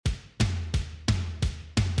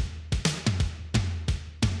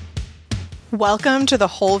Welcome to The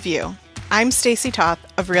Whole View. I'm Stacey Toth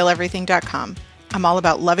of RealEverything.com. I'm all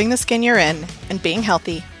about loving the skin you're in and being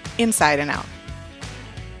healthy inside and out.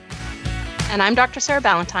 And I'm Dr. Sarah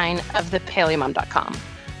Ballantyne of thepaleomom.com.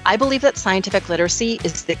 I believe that scientific literacy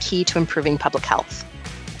is the key to improving public health.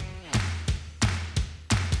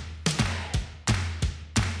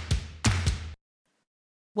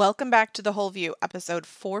 Welcome back to The Whole View, episode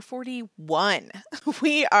 441.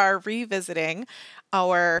 We are revisiting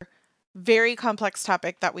our very complex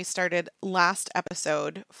topic that we started last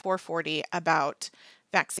episode, 440, about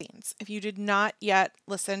vaccines. If you did not yet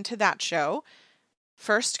listen to that show,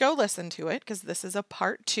 first go listen to it because this is a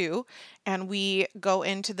part 2, and we go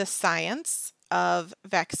into the science of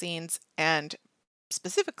vaccines and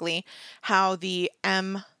specifically how the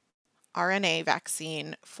mRNA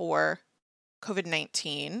vaccine for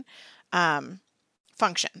COVID-19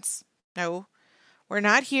 functions. No, we're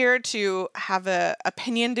not here to have an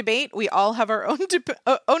opinion debate. We all have our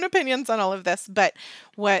own opinions on all of this, but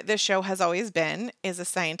what this show has always been is a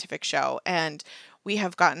scientific show, and we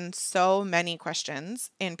have gotten so many questions,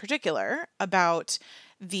 in particular, about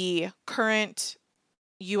the current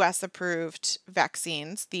U.S.-approved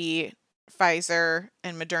vaccines, the Pfizer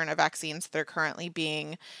and Moderna vaccines that are currently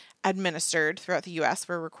being administered throughout the U.S.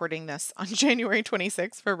 We're recording this on January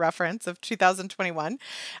 26th for reference of 2021.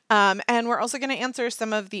 And we're also going to answer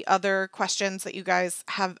some of the other questions that you guys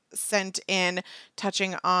have sent in,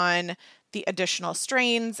 touching on the additional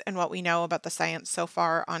strains and what we know about the science so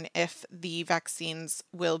far on if the vaccines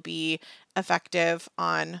will be effective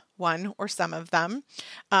on one or some of them.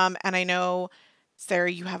 And I know,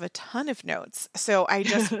 Sarah, you have a ton of notes. So I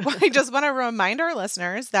just want to remind our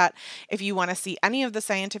listeners that if you want to see any of the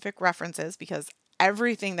scientific references, because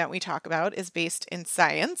everything that we talk about is based in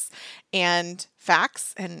science and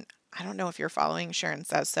facts, and I don't know if you're following Sharon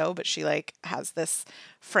Says So, but she has this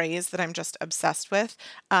phrase that I'm just obsessed with,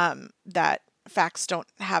 that facts don't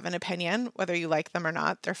have an opinion, whether you like them or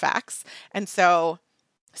not, they're facts. And so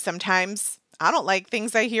sometimes I don't like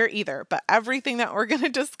things I hear either, but everything that we're going to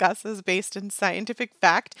discuss is based in scientific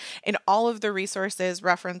fact, and all of the resources,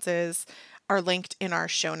 references are linked in our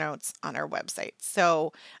show notes on our website.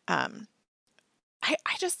 So I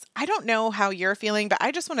don't know how you're feeling, but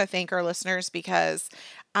I just want to thank our listeners because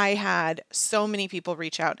I had so many people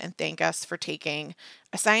reach out and thank us for taking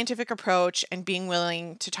a scientific approach and being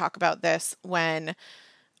willing to talk about this when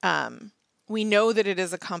we know that it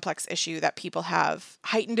is a complex issue that people have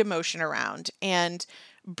heightened emotion around, and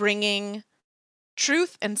bringing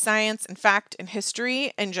truth and science and fact and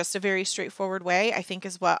history in just a very straightforward way, I think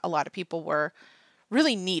is what a lot of people were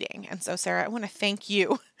really needing. And so, Sarah, I want to thank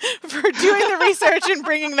you for doing the research and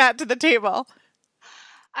bringing that to the table.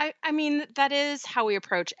 I mean, that is how we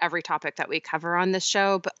approach every topic that we cover on this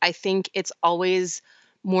show, but I think it's always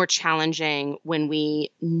more challenging when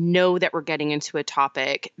we know that we're getting into a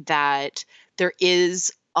topic that there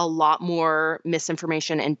is a lot more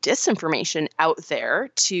misinformation and disinformation out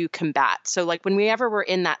there to combat. So whenever we're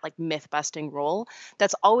in that myth busting role,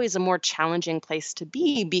 that's always a more challenging place to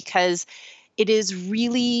be because it is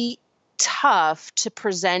really tough to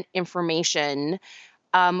present information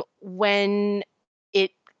when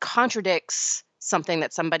it contradicts something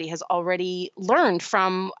that somebody has already learned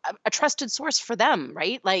from a trusted source for them,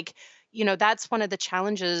 right? That's one of the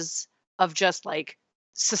challenges of just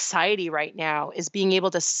society right now, is being able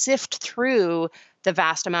to sift through the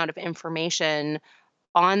vast amount of information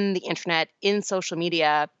on the internet, in social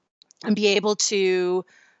media, and be able to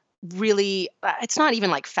really, it's not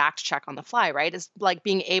even fact check on the fly, right? It's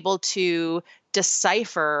being able to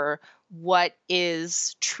decipher what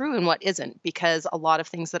is true and what isn't, because a lot of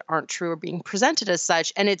things that aren't true are being presented as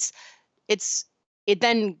such. And it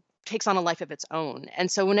then takes on a life of its own.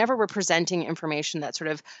 And so whenever we're presenting information that sort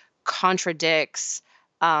of contradicts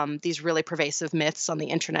these really pervasive myths on the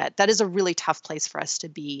internet, that is a really tough place for us to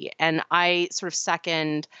be. And I sort of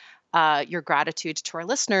second your gratitude to our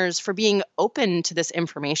listeners for being open to this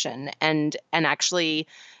information and actually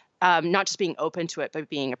not just being open to it, but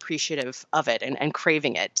being appreciative of it and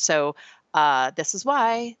craving it. So this is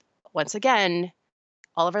why, once again,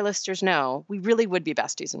 all of our listeners know we really would be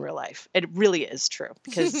besties in real life. It really is true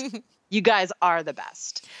because you guys are the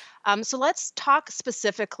best. So let's talk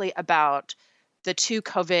specifically about the 2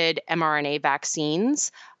 COVID mRNA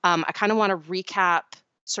vaccines. I kind of want to recap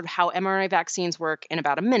sort of how mRNA vaccines work in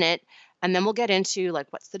about a minute, and then we'll get into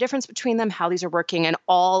what's the difference between them, how these are working, and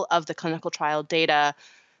all of the clinical trial data,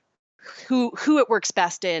 who it works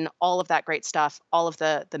best in, all of that great stuff, all of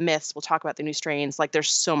the myths. We'll talk about the new strains. There's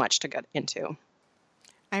so much to get into.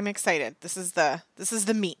 I'm excited. This is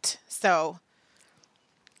the meat. So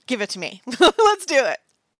give it to me. Let's do it.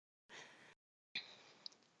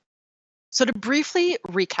 So, to briefly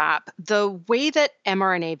recap, the way that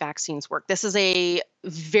mRNA vaccines work, this is a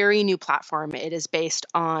very new platform. It is based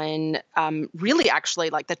on really actually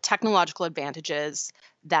like the technological advantages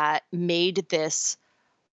that made this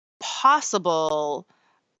possible.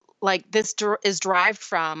 Like, this is derived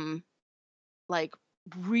from like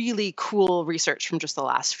really cool research from just the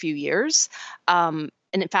last few years. And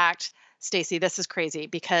in fact, Stacey, this is crazy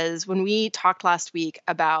because when we talked last week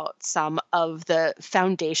about some of the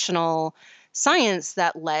foundational science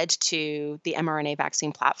that led to the mRNA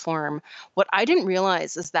vaccine platform, what I didn't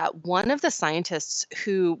realize is that one of the scientists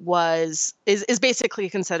who is basically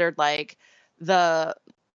considered like the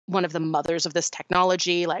one of the mothers of this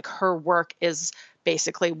technology, like her work is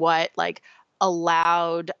basically what like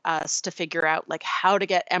allowed us to figure out like how to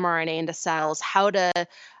get mRNA into cells, how to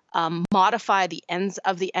modify the ends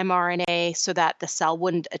of the mRNA so that the cell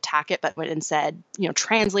wouldn't attack it, but would instead,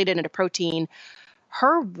 translate it into protein.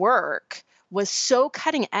 Her work was so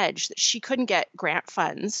cutting edge that she couldn't get grant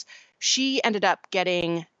funds. She ended up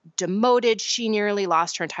getting demoted. She nearly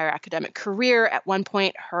lost her entire academic career. At one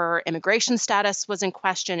point, her immigration status was in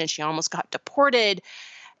question and she almost got deported.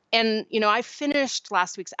 And, I finished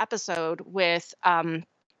last week's episode with, I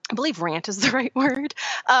believe rant is the right word,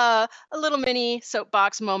 a little mini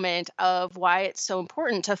soapbox moment of why it's so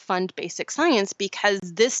important to fund basic science, because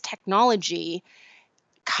this technology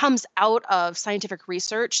comes out of scientific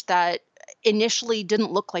research that initially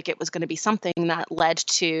didn't look like it was going to be something that led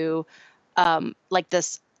to like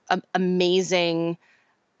this amazing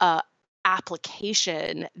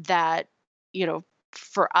application that,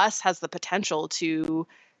 for us has the potential to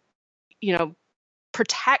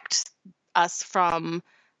protect us from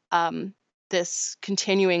this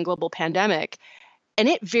continuing global pandemic. And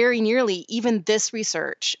it very nearly, even this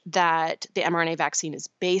research that the mRNA vaccine is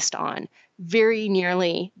based on, very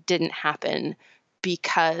nearly didn't happen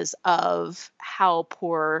because of how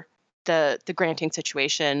poor the granting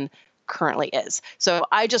situation currently is. So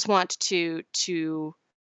I just want to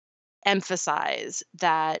emphasize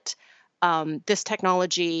that this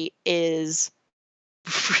technology is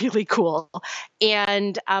really cool,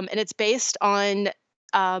 and it's based on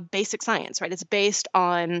basic science, right? It's based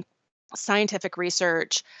on scientific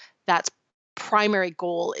research that's primary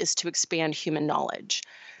goal is to expand human knowledge.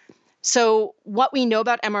 So what we know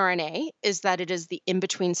about mRNA is that it is the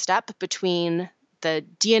in-between step between the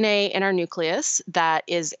DNA in our nucleus, that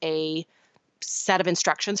is a set of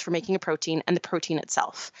instructions for making a protein, and the protein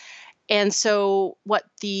itself. And so what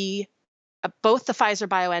both the Pfizer,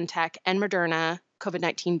 BioNTech, and Moderna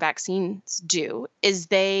COVID-19 vaccines do is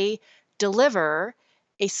they deliver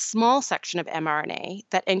a small section of mRNA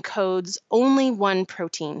that encodes only one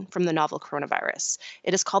protein from the novel coronavirus.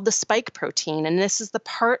 It is called the spike protein, and this is the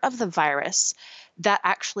part of the virus that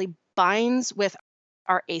actually binds with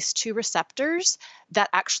our ACE2 receptors that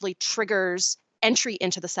actually triggers entry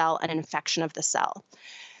into the cell and an infection of the cell.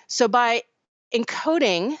 So by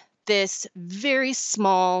encoding this very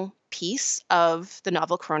small piece of the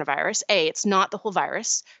novel coronavirus, it's not the whole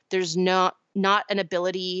virus. There's not an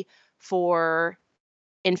ability for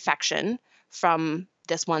infection from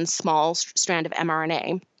this one small strand of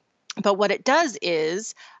mRNA. But what it does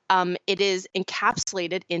is it is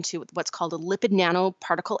encapsulated into what's called a lipid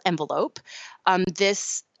nanoparticle envelope.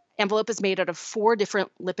 This envelope is made out of 4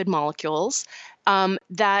 different lipid molecules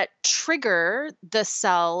that trigger the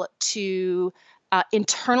cell to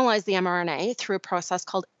internalize the mRNA through a process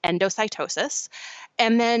called endocytosis.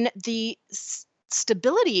 And then the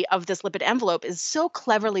stability of this lipid envelope is so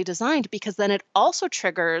cleverly designed because then it also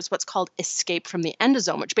triggers what's called escape from the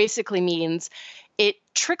endosome, which basically means it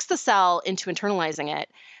tricks the cell into internalizing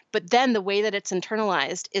it. But then the way that it's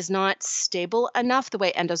internalized is not stable enough, the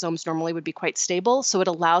way endosomes normally would be quite stable. So it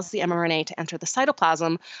allows the mRNA to enter the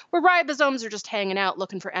cytoplasm, where ribosomes are just hanging out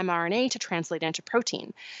looking for mRNA to translate into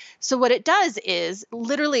protein. So what it does is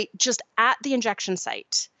literally just at the injection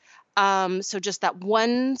site, so just that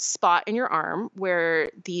one spot in your arm where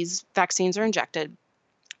these vaccines are injected,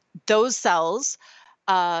 those cells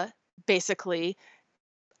basically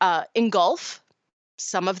engulf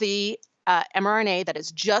some of the mRNA that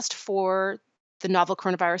is just for the novel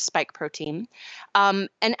coronavirus spike protein. And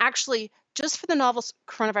actually, just for the novel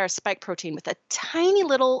coronavirus spike protein with a tiny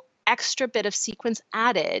little extra bit of sequence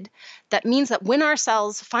added, that means that when our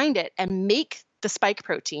cells find it and make the spike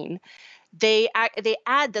protein, they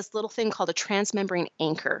add this little thing called a transmembrane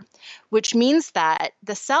anchor, which means that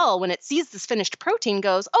the cell, when it sees this finished protein,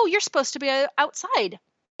 goes, oh, you're supposed to be outside,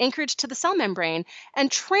 anchored to the cell membrane, and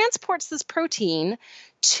transports this protein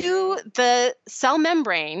to the cell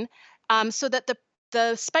membrane so that the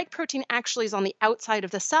the spike protein actually is on the outside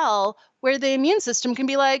of the cell where the immune system can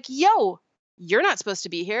be like, yo, you're not supposed to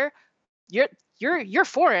be here. You're you're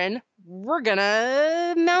foreign. We're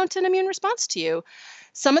gonna mount an immune response to you.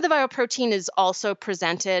 Some of the viral protein is also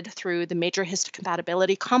presented through the major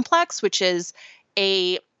histocompatibility complex, which is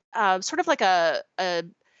a sort of like a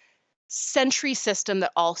sentry system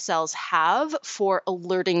that all cells have for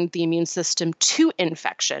alerting the immune system to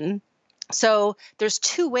infection. So there's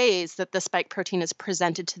two ways that the spike protein is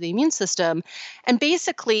presented to the immune system. And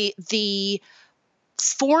basically, the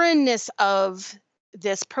foreignness of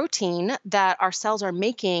this protein that our cells are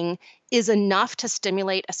making is enough to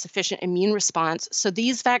stimulate a sufficient immune response. So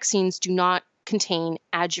these vaccines do not contain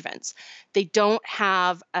adjuvants. They don't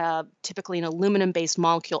have typically an aluminum-based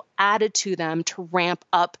molecule added to them to ramp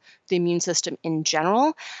up the immune system in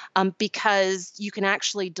general, because you can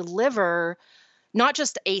actually deliver not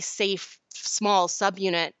just a safe small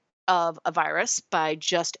subunit of a virus by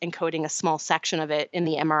just encoding a small section of it in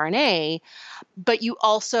the mRNA, but you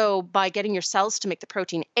also, by getting your cells to make the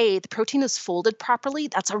protein, the protein is folded properly.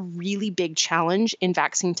 That's a really big challenge in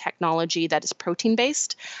vaccine technology that is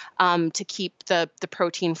protein-based, to keep the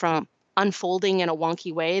protein from unfolding in a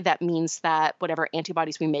wonky way. That means that whatever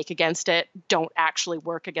antibodies we make against it don't actually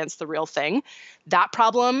work against the real thing. That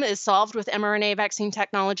problem is solved with mRNA vaccine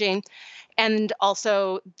technology. And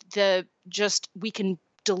also we can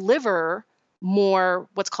deliver more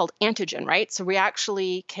what's called antigen, right? So we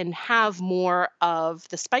actually can have more of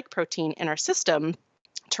the spike protein in our system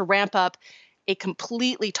to ramp up a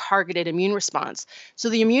completely targeted immune response. So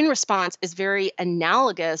the immune response is very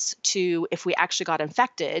analogous to if we actually got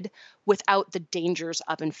infected without the dangers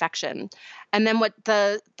of infection. And then what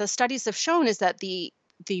the studies have shown is that we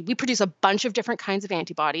produce a bunch of different kinds of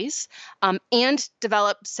antibodies, and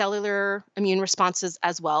develop cellular immune responses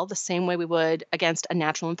as well, the same way we would against a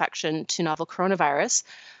natural infection to novel coronavirus,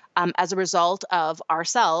 as a result of our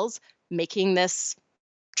cells making this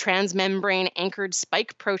transmembrane anchored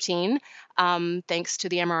spike protein, thanks to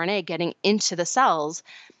the mRNA getting into the cells.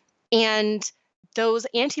 And those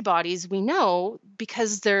antibodies, we know,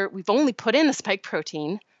 because we've only put in the spike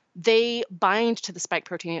protein, they bind to the spike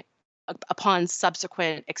protein upon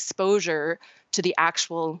subsequent exposure to the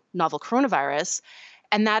actual novel coronavirus.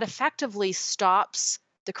 And that effectively stops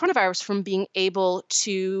the coronavirus from being able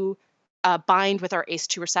to bind with our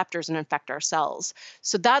ACE2 receptors and infect our cells.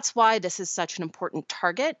 So that's why this is such an important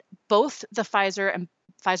target. Both the Pfizer,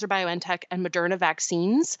 BioNTech, and Moderna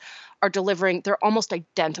vaccines are delivering, they're almost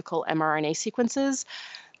identical mRNA sequences.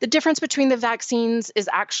 The difference between the vaccines is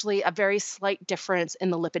actually a very slight difference in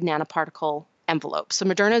the lipid nanoparticle envelope. So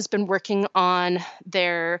Moderna has been working on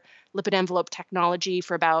their lipid envelope technology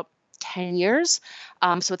for about 10 years.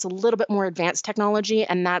 So it's a little bit more advanced technology,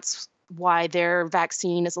 and that's why their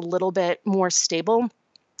vaccine is a little bit more stable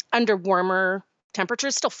under warmer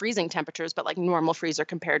temperatures, still freezing temperatures, but like normal freezer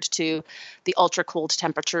compared to the ultra cooled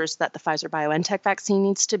temperatures that the Pfizer BioNTech vaccine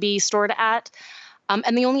needs to be stored at.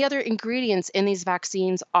 And the only other ingredients in these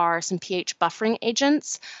vaccines are some pH buffering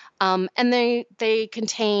agents. And they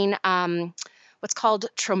contain what's called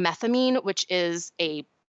tromethamine, which is a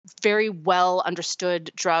very well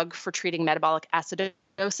understood drug for treating metabolic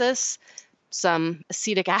acidosis, some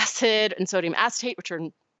acetic acid and sodium acetate, which are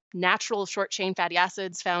natural short chain fatty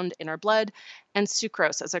acids found in our blood, and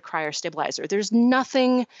sucrose as a cryostabilizer. There's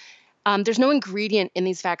no ingredient in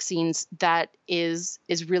these vaccines that is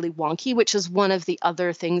really wonky, which is one of the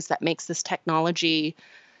other things that makes this technology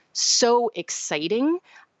so exciting.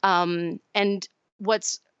 And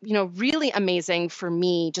what's really amazing for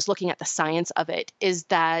me, just looking at the science of it, is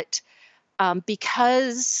that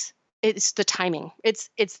because it's the timing. It's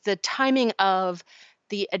the timing of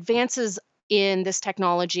the advances in this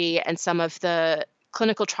technology and some of the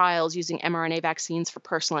clinical trials using mRNA vaccines for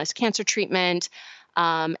personalized cancer treatment,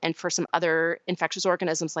 and for some other infectious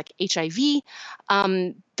organisms like HIV.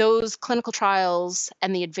 Those clinical trials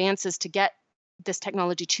and the advances to get this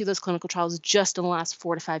technology to those clinical trials just in the last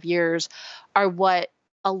 4 to 5 years are what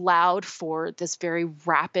allowed for this very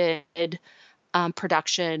rapid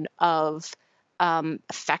production of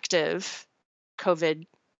effective COVID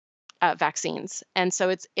vaccines. And so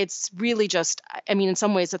it's really just, I mean, in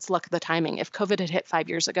some ways, it's luck of the timing. If COVID had hit 5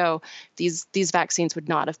 years ago, these vaccines would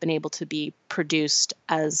not have been able to be produced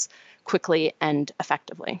as quickly and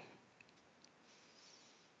effectively.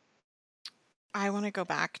 I want to go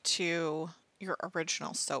back to your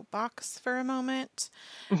original soapbox for a moment,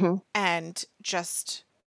 Mm-hmm. and just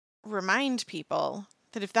remind people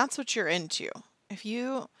that if that's what you're into, if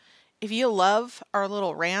you love our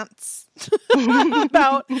little rants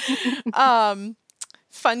about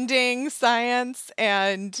funding science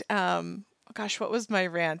and gosh, what was my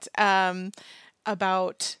rant?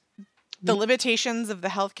 About the limitations of the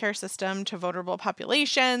healthcare system to vulnerable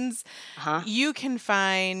populations. Uh-huh. You can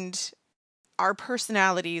find our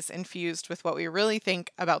personalities infused with what we really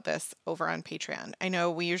think about this over on Patreon. I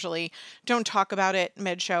know we usually don't talk about it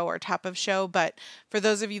mid-show or top of show, but for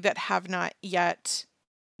those of you that have not yet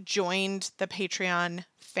joined the Patreon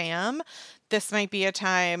fam, this might be a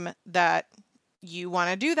time that you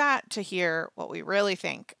want to do that to hear what we really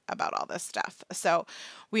think about all this stuff. So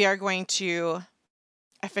we are going to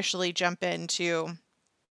officially jump into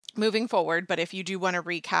moving forward, but if you do want to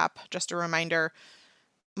recap, just a reminder,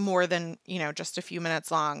 more than, just a few minutes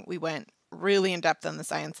long, we went really in depth on the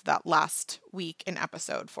science of that last week in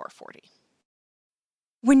episode 440.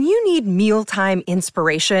 When you need mealtime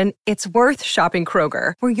inspiration, it's worth shopping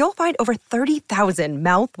Kroger, where you'll find over 30,000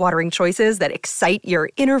 mouth-watering choices that excite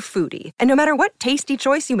your inner foodie. And no matter what tasty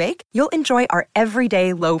choice you make, you'll enjoy our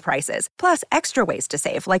everyday low prices, plus extra ways to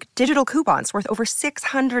save, like digital coupons worth over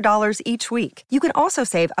 $600 each week. You can also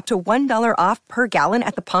save up to $1 off per gallon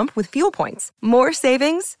at the pump with fuel points. More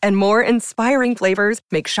savings and more inspiring flavors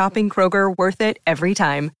make shopping Kroger worth it every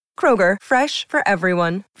time. Kroger, fresh for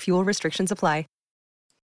everyone. Fuel restrictions apply.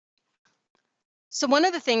 So one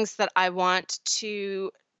of the things that I want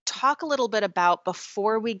to talk a little bit about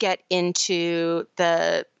before we get into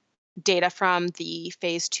the data from the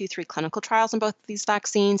phase 2-3 clinical trials on both of these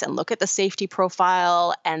vaccines and look at the safety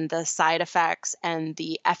profile and the side effects and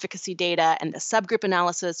the efficacy data and the subgroup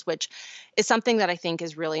analysis, which is something that I think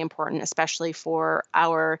is really important, especially for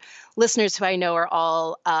our listeners who I know are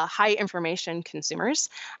all high information consumers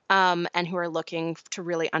and who are looking to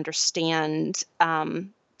really understand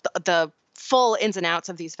the full ins and outs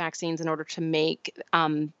of these vaccines in order to make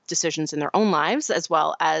decisions in their own lives, as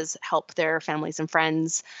well as help their families and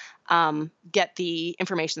friends get the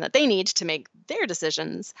information that they need to make their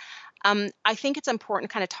decisions. I think it's important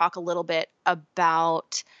to kind of talk a little bit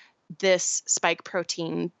about this spike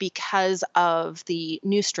protein because of the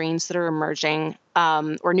new strains that are emerging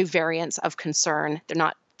or new variants of concern.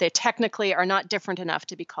 They technically are not different enough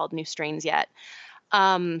to be called new strains yet.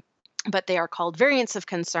 But they are called variants of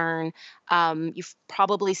concern. You've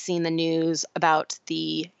probably seen the news about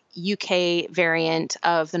the UK variant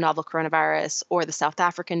of the novel coronavirus or the South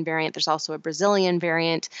African variant. There's also a Brazilian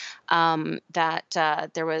variant that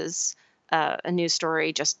there was a news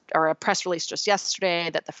story or a press release just yesterday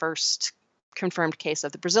that the first confirmed case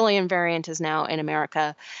of the Brazilian variant is now in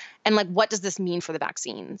America. And what does this mean for the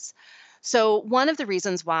vaccines? So one of the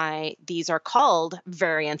reasons why these are called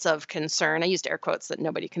variants of concern, I used air quotes that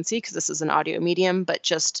nobody can see because this is an audio medium, but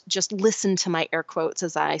just listen to my air quotes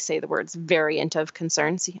as I say the words variant of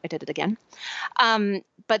concern. See, I did it again.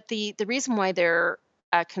 But the reason why they're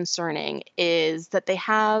concerning is that they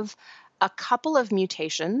have a couple of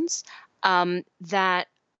mutations that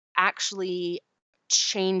actually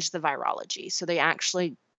change the virology. So they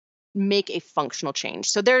actually make a functional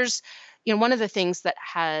change. So there's, one of the things that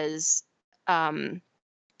has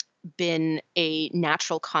been a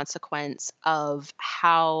natural consequence of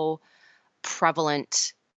how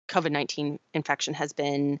prevalent COVID-19 infection has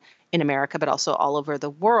been in America, but also all over the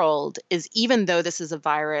world, is even though this is a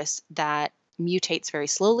virus that mutates very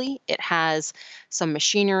slowly, it has some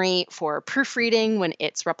machinery for proofreading when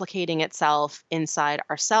it's replicating itself inside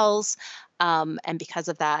our cells. And because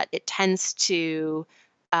of that, it tends to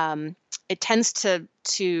retain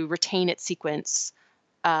its sequence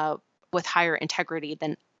with higher integrity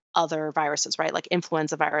than other viruses, right? Like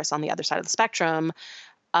influenza virus on the other side of the spectrum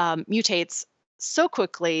mutates so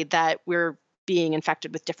quickly that we're being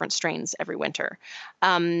infected with different strains every winter.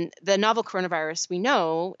 The novel coronavirus we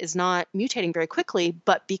know is not mutating very quickly,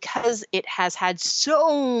 but because it has had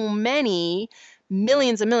so many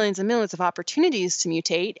millions and millions and millions of opportunities to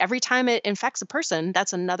mutate, every time it infects a person,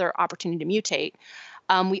 that's another opportunity to mutate.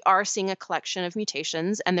 We are seeing a collection of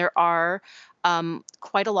mutations, and there are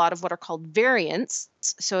quite a lot of what are called variants.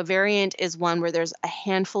 So a variant is one where there's a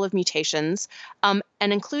handful of mutations, and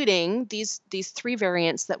including these three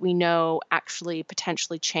variants that we know actually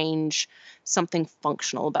potentially change something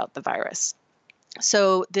functional about the virus.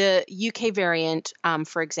 So the UK variant,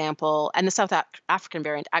 for example, and the South African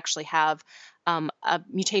variant actually have a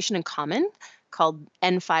mutation in common called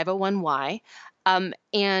N501Y.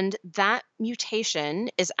 And that mutation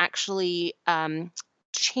is actually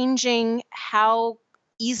changing how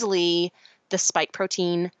easily the spike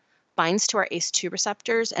protein binds to our ACE2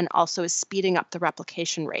 receptors and also is speeding up the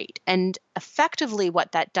replication rate. And effectively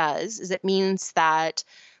what that does is it means that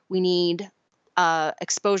we need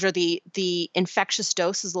exposure, the infectious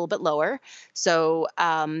dose is a little bit lower. So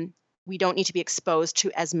we don't need to be exposed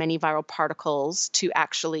to as many viral particles to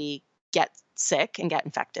actually get sick and get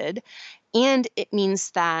infected. And it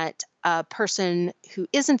means that a person who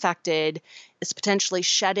is infected is potentially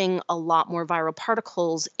shedding a lot more viral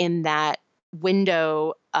particles in that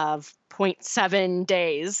window of 0.7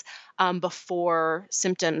 days before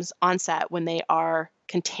symptoms onset, when they are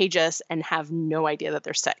contagious and have no idea that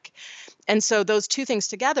they're sick. And so those two things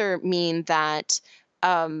together mean that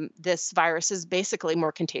this virus is basically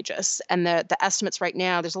more contagious. And the estimates right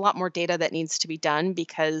now, there's a lot more data that needs to be done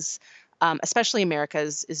because especially America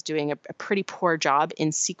is doing a pretty poor job in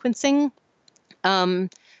sequencing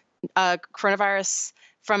coronavirus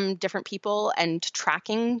from different people and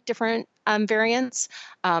tracking different variants.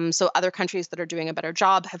 So other countries that are doing a better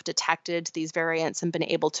job have detected these variants and been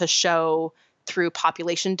able to show through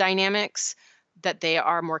population dynamics that they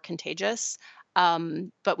are more contagious.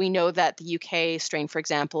 But we know that the UK strain, for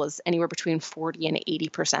example, is anywhere between 40 and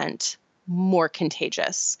 80% more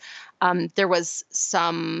contagious. There was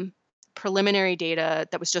some preliminary data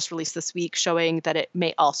that was just released this week showing that it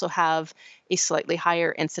may also have a slightly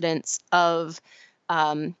higher incidence of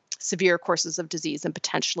severe courses of disease and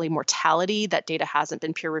potentially mortality. That data hasn't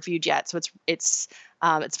been peer reviewed yet, so it's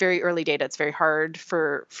very early data. It's very hard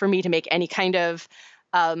for me to make any kind of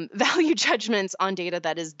value judgments on data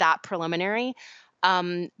that is that preliminary.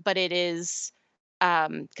 But it is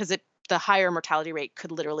because the higher mortality rate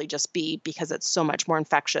could literally just be because it's so much more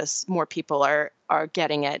infectious, more people are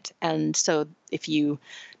getting it. And so if you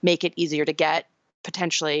make it easier to get,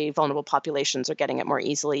 potentially vulnerable populations are getting it more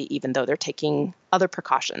easily, even though they're taking other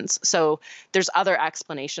precautions. So there's other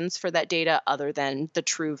explanations for that data other than the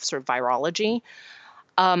true sort of virology.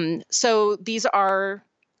 So these are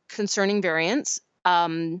concerning variants.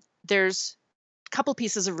 There's a couple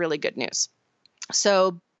pieces of really good news.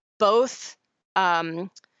 So both Pfizer,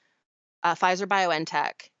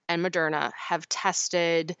 BioNTech, and Moderna have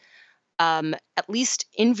tested, at least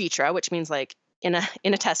in vitro, which means like in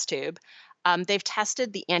a test tube. They've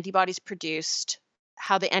tested the antibodies produced,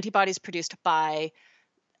 how the antibodies produced by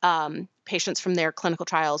patients from their clinical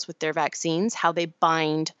trials with their vaccines, how they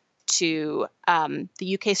bind to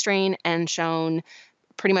the UK strain, and shown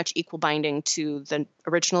pretty much equal binding to the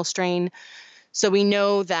original strain. So we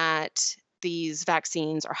know that these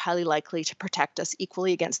vaccines are highly likely to protect us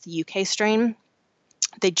equally against the UK strain.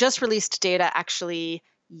 They just released data actually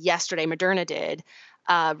yesterday, Moderna did,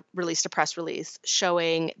 released a press release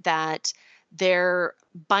showing that their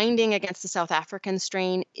binding against the South African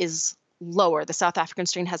strain is lower. The South African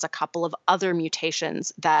strain has a couple of other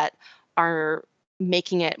mutations that are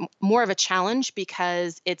making it more of a challenge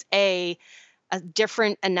because it's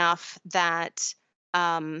different enough that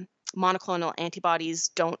monoclonal antibodies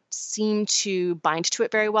don't seem to bind to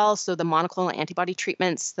it very well. So the monoclonal antibody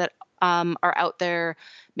treatments that are out there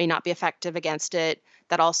may not be effective against it.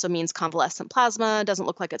 That also means convalescent plasma doesn't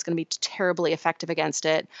look like it's going to be terribly effective against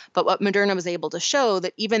it. But what Moderna was able to show,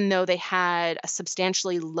 that even though they had a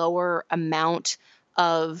substantially lower amount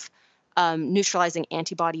of neutralizing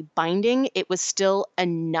antibody binding, it was still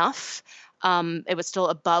enough. It was still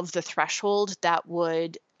above the threshold that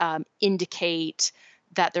would indicate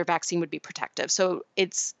that their vaccine would be protective. So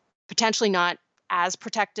it's potentially not as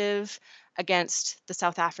protective against the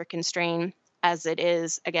South African strain as it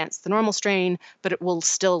is against the normal strain, but it will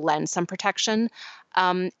still lend some protection.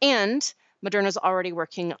 And Moderna's already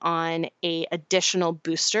working on an additional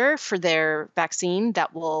booster for their vaccine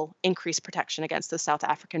that will increase protection against the South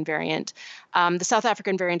African variant. The South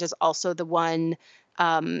African variant is also the one,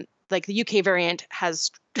 like the UK variant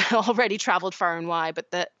has already traveled far and wide,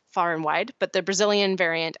 but the Brazilian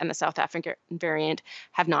variant and the South African variant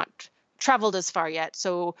have not traveled as far yet.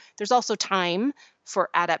 So there's also time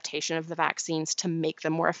for adaptation of the vaccines to make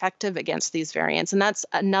them more effective against these variants. And that's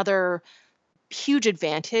another huge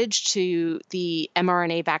advantage to the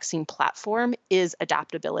mRNA vaccine platform is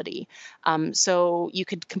adaptability. So you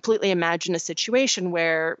could completely imagine a situation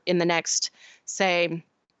where in the next, say,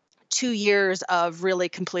 2 years of really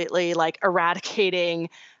completely like eradicating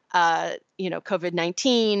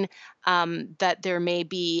COVID-19, that there may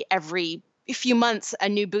be every few months a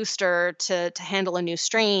new booster to handle a new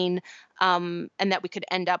strain, and that we could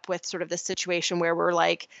end up with sort of this situation where we're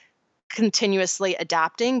like continuously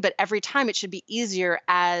adapting, but every time it should be easier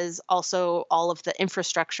as also all of the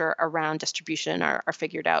infrastructure around distribution are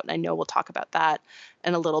figured out. And I know we'll talk about that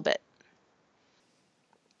in a little bit.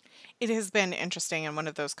 It has been interesting in one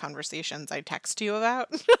of those conversations I text you about.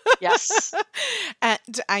 Yes. And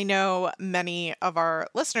I know many of our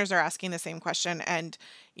listeners are asking the same question. And,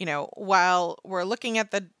 while we're looking at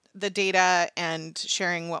the data and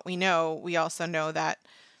sharing what we know, we also know that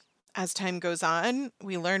as time goes on,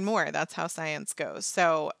 we learn more. That's how science goes.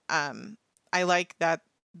 So I like that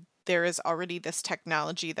there is already this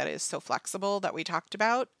technology that is so flexible that we talked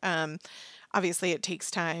about. Obviously, it takes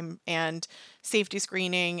time and safety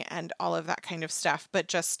screening and all of that kind of stuff, but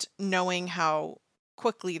just knowing how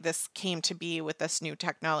quickly this came to be with this new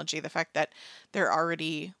technology, the fact that they're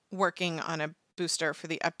already working on a booster for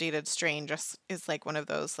the updated strain just is like one of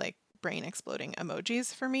those like brain exploding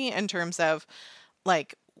emojis for me in terms of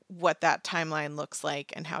like what that timeline looks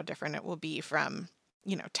like and how different it will be from,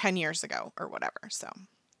 10 years ago or whatever. So,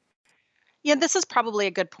 Yeah, this is probably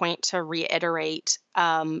a good point to reiterate.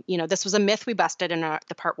 This was a myth we busted in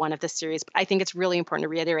the part one of this series, but I think it's really important to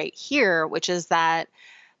reiterate here, which is that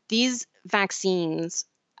these vaccines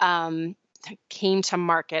came to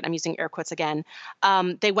market. I'm using air quotes again.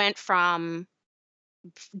 They went from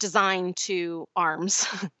design to arms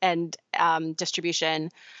and distribution.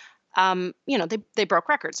 They broke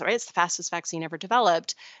records, right? It's the fastest vaccine ever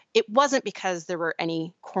developed. It wasn't because there were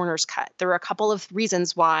any corners cut. There were a couple of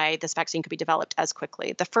reasons why this vaccine could be developed as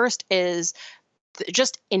quickly. The first is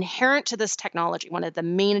just inherent to this technology. One of the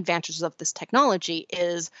main advantages of this technology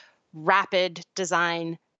is rapid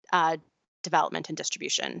design development and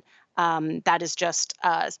distribution. That is just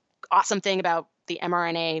an awesome thing about the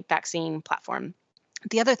mRNA vaccine platform.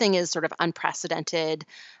 The other thing is sort of unprecedented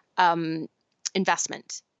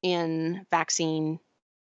investment in vaccine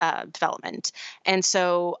development. And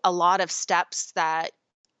so a lot of steps that,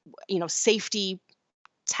 safety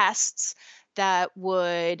tests that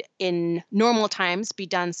would in normal times be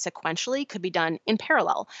done sequentially could be done in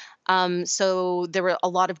parallel. So there were a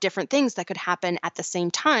lot of different things that could happen at the same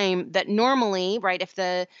time that normally, right, if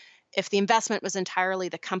the investment was entirely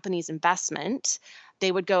the company's investment,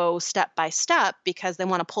 they would go step by step because they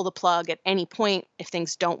want to pull the plug at any point if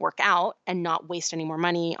things don't work out and not waste any more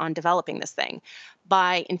money on developing this thing.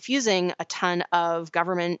 By infusing a ton of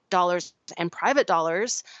government dollars and private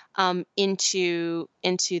dollars into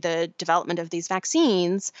the development of these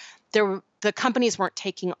vaccines, the companies weren't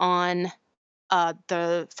taking on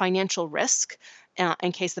the financial risk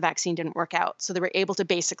in case the vaccine didn't work out. So they were able to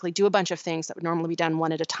basically do a bunch of things that would normally be done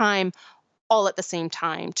one at a time, all at the same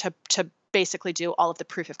time to basically do all of the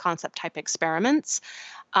proof of concept type experiments,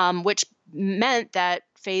 which meant that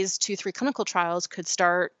phase 2-3 clinical trials could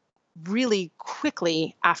start really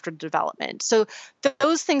quickly after development. So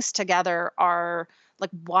those things together are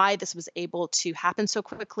like why this was able to happen so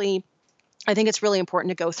quickly. I think it's really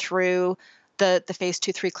important to go through the phase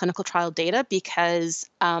 2-3 clinical trial data because,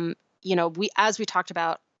 as we talked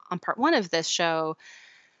about on part one of this show,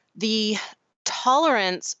 the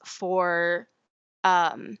tolerance for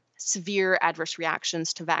severe adverse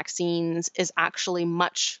reactions to vaccines is actually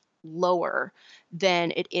much lower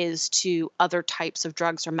than it is to other types of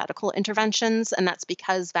drugs or medical interventions. And that's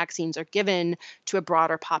because vaccines are given to a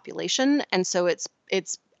broader population. And so it's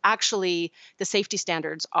actually the safety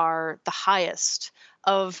standards are the highest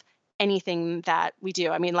of anything that we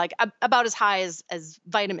do. I mean, like about as high as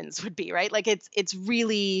vitamins would be, right? Like it's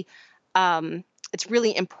really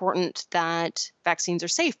important that vaccines are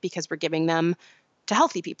safe because we're giving them to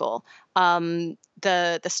healthy people.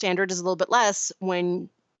 The standard is a little bit less when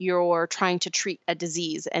you're trying to treat a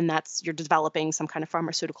disease, and you're developing some kind of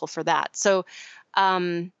pharmaceutical for that. So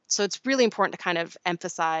it's really important to kind of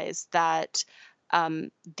emphasize that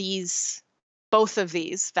both of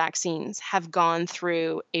these vaccines have gone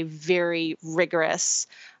through a very rigorous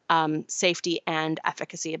safety and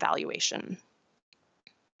efficacy evaluation.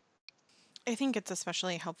 I think it's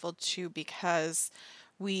especially helpful too because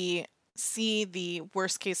we see the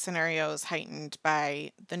worst case scenarios heightened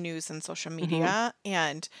by the news and social media.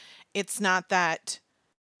 And it's not that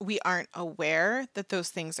we aren't aware that those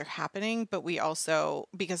things are happening, but we also,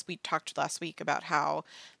 because we talked last week about how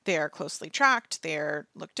they are closely tracked, they're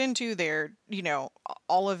looked into, they're,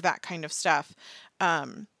 all of that kind of stuff.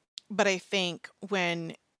 But I think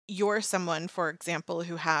when you're someone, for example,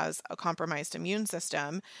 who has a compromised immune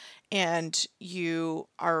system and you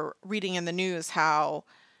are reading in the news how,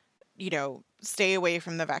 stay away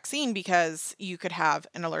from the vaccine because you could have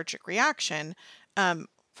an allergic reaction.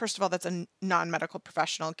 First of all, that's a non-medical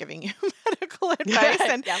professional giving you medical advice.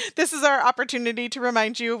 And This is our opportunity to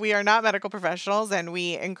remind you we are not medical professionals and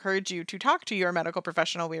we encourage you to talk to your medical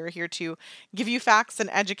professional. We are here to give you facts and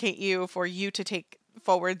educate you for you to take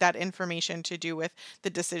forward that information to do with the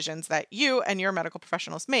decisions that you and your medical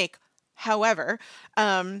professionals make. However,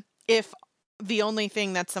 if the only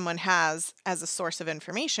thing that someone has as a source of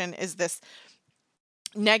information is this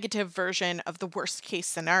negative version of the worst case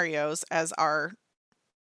scenarios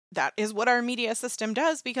that is what our media system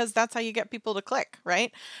does because that's how you get people to click,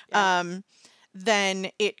 right? Yeah.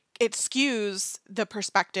 Then it skews the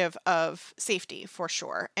perspective of safety for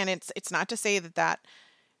sure. And it's not to say that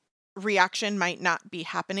reaction might not be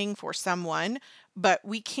happening for someone, but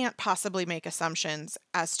we can't possibly make assumptions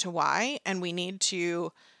as to why, and we need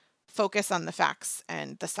to focus on the facts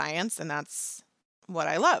and the science, and that's what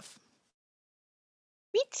I love.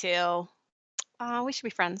 Me too. We should be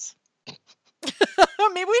friends.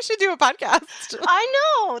 Maybe we should do a podcast.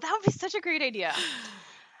 I know. That would be such a great idea.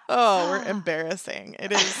 Oh, we're embarrassing.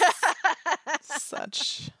 It is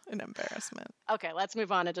such an embarrassment. Okay, let's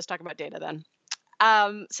move on and just talk about data then.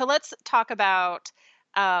 So let's talk about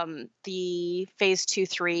the phase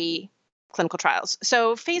 2-3 clinical trials.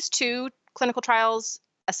 So phase 2 clinical trials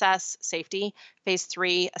assess safety. Phase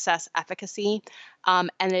 3 assess efficacy.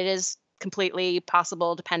 And it is completely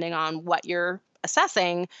possible, depending on what you're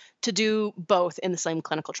assessing, to do both in the same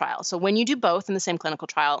clinical trial. So when you do both in the same clinical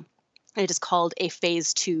trial, it is called a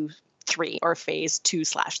phase 2-3 or phase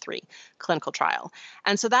 2/3 clinical trial.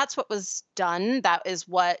 And so that's what was done. That is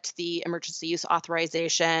what the emergency use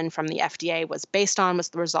authorization from the FDA was based on, was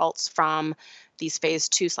the results from these phase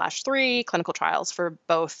 2/3 clinical trials for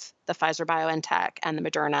both the Pfizer BioNTech and the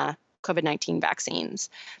Moderna COVID-19 vaccines.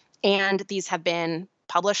 And these have been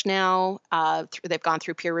published now. They've gone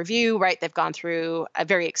through peer review, right? They've gone through a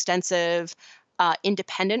very extensive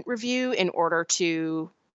independent review in order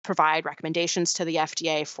to provide recommendations to the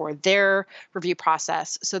FDA for their review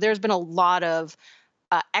process. So there's been a lot of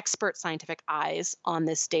expert scientific eyes on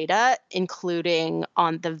this data, including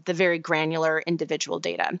on the very granular individual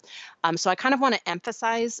data. So I kind of want to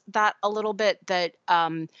emphasize that a little bit, that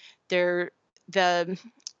I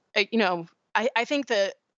think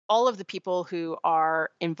that all of the people who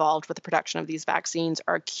are involved with the production of these vaccines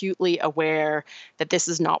are acutely aware that this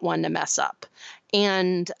is not one to mess up,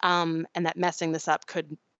 and that messing this up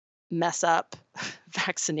could mess up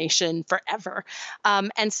vaccination forever.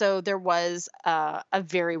 And so there was a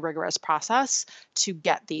very rigorous process to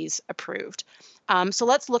get these approved. So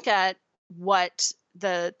let's look at what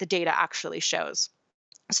the data actually shows.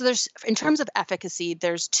 So in terms of efficacy,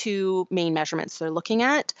 there's two main measurements they're looking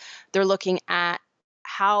at. They're looking at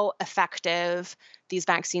how effective these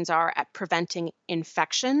vaccines are at preventing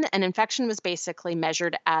infection. And infection was basically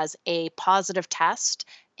measured as a positive test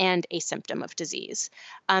and a symptom of disease.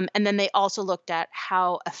 And then they also looked at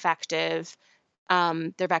how effective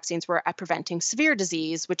their vaccines were at preventing severe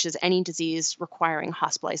disease, which is any disease requiring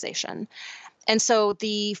hospitalization. And so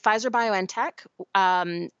the Pfizer BioNTech,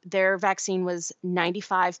 their vaccine was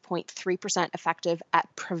 95.3% effective at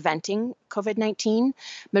preventing COVID-19.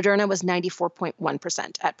 Moderna was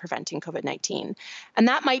 94.1% at preventing COVID-19. And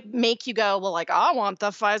that might make you go, well, like, I want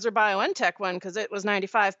the Pfizer BioNTech one because it was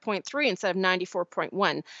 95.3 instead of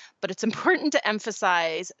 94.1. But it's important to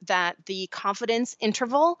emphasize that the confidence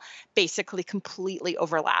interval basically completely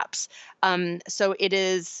overlaps. So it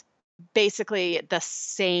is basically the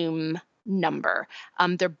same number.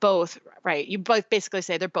 They're both, right? You both basically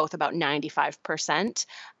say they're both about 95%.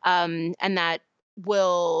 And that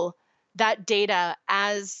data,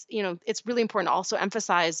 as you know, it's really important to also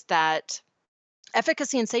emphasize that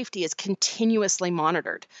efficacy and safety is continuously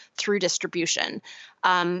monitored through distribution.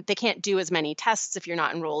 They can't do as many tests if you're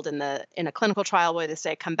not enrolled in a clinical trial where they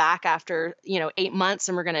say come back after 8 months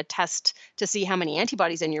and we're going to test to see how many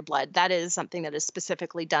antibodies in your blood. That is something that is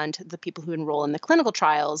specifically done to the people who enroll in the clinical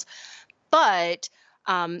trials. But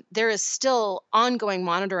there is still ongoing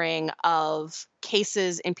monitoring of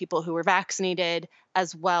cases in people who were vaccinated,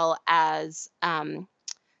 as well as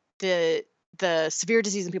the severe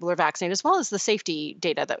disease in people who are vaccinated, as well as the safety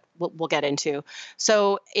data that we'll get into.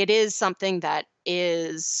 So it is something that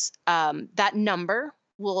is that number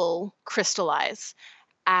will crystallize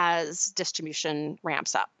as distribution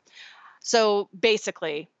ramps up. So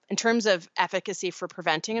basically, in terms of efficacy for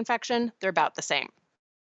preventing infection, they're about the same.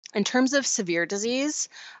 In terms of severe disease,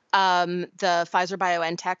 the Pfizer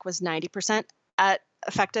BioNTech was 90%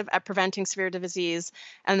 effective at preventing severe disease,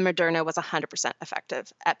 and the Moderna was 100%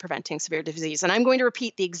 effective at preventing severe disease. And I'm going to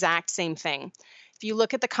repeat the exact same thing. If you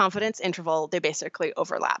look at the confidence interval, they basically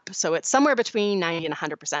overlap. So it's somewhere between 90 and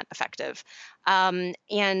 100% effective.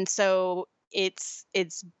 And so it's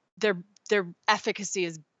their efficacy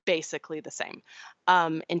is basically the same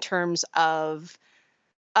in terms of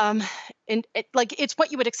it's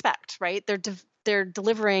what you would expect, right? They're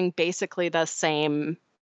delivering basically the same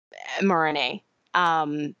mRNA.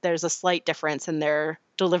 There's a slight difference in their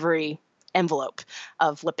delivery envelope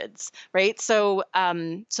of lipids, right? So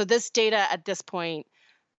this data at this point,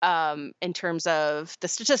 in terms of the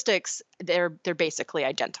statistics, they're basically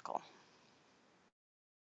identical.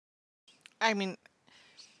 I mean,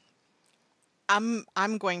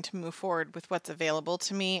 I'm going to move forward with what's available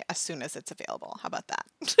to me as soon as it's available. How about that?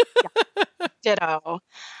 Ditto.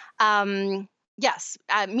 Yes,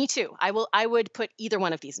 me too. I would put either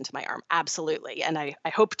one of these into my arm, absolutely, and I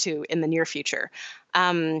hope to in the near future.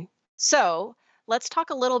 So let's talk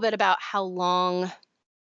a little bit about how long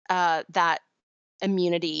that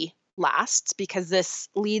immunity lasts, because this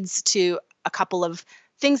leads to a couple of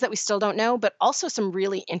things that we still don't know, but also some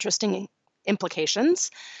really interesting implications.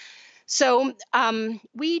 So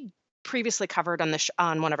we previously covered on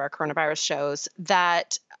on one of our coronavirus shows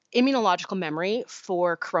that immunological memory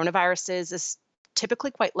for coronaviruses is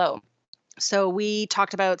typically quite low. So we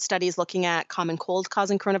talked about studies looking at common cold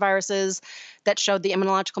causing coronaviruses that showed the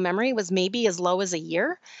immunological memory was maybe as low as a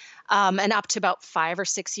year, and up to about 5 or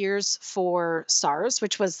 6 years for SARS,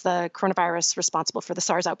 which was the coronavirus responsible for the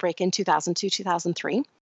SARS outbreak in 2002, 2003.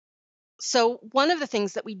 So one of the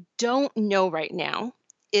things that we don't know right now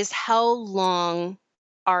is how long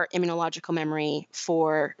our immunological memory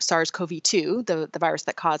for SARS-CoV-2, the virus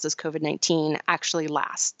that causes COVID-19, actually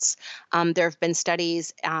lasts. There have been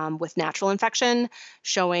studies with natural infection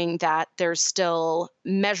showing that there's still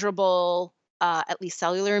measurable, at least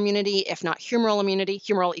cellular immunity, if not humoral immunity.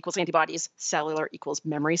 Humoral equals antibodies, cellular equals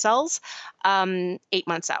memory cells, 8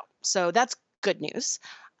 months out. So that's good news.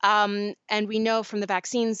 And we know from the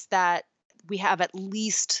vaccines that we have at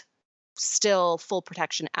least still full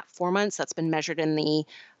protection at 4 months. That's been measured in the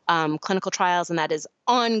clinical trials, and that is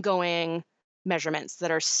ongoing measurements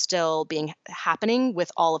that are still happening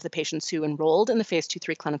with all of the patients who enrolled in the phase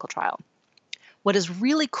 2/3 clinical trial. What is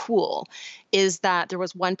really cool is that there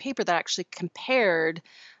was one paper that actually compared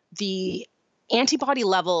the antibody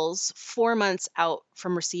levels 4 months out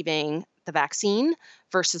from receiving the vaccine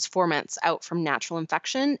versus 4 months out from natural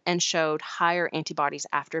infection, and showed higher antibodies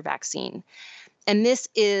after vaccine. And this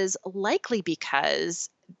is likely because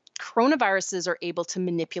coronaviruses are able to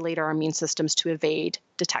manipulate our immune systems to evade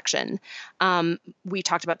detection. We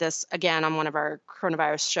talked about this again on one of our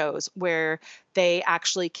coronavirus shows, where they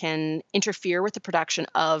actually can interfere with the production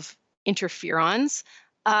of interferons.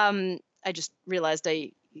 I just realized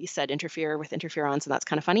you said interfere with interferons, and that's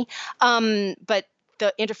kind of funny. But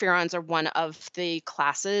the interferons are one of the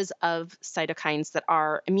classes of cytokines that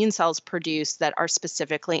our immune cells produce that are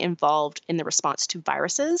specifically involved in the response to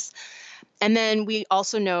viruses. And then we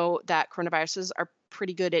also know that coronaviruses are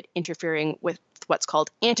pretty good at interfering with what's called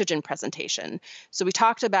antigen presentation. So we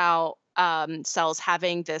talked about cells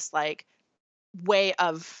having this like way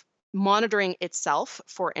of monitoring itself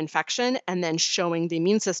for infection and then showing the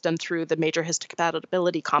immune system through the major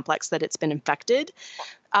histocompatibility complex that it's been infected.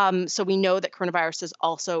 So we know that coronaviruses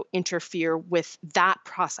also interfere with that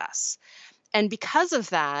process. And because of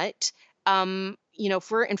that, if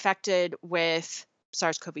we're infected with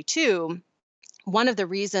SARS-CoV-2, one of the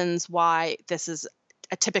reasons why this is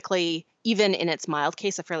typically, even in its mild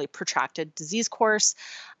case, a fairly protracted disease course,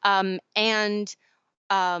 and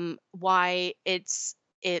why it's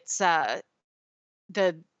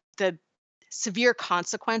the severe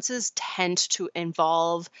consequences tend to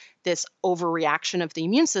involve this overreaction of the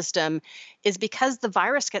immune system, is because the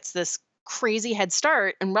virus gets this crazy head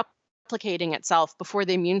start and replicating itself before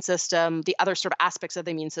the immune system, the other sort of aspects of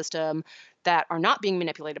the immune system that are not being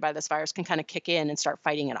manipulated by this virus, can kind of kick in and start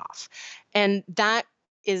fighting it off. And that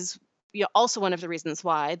is also one of the reasons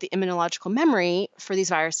why the immunological memory for these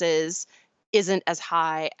viruses isn't as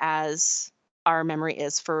high as our memory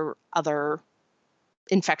is for other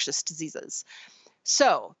infectious diseases.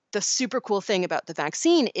 So the super cool thing about the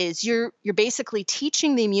vaccine is you're basically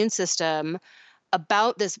teaching the immune system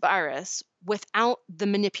about this virus without the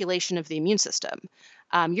manipulation of the immune system.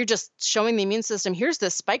 You're just showing the immune system, here's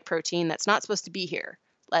this spike protein that's not supposed to be here,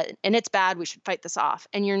 and it's bad, we should fight this off.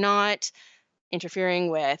 And you're not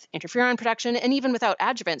interfering with interferon production, and even without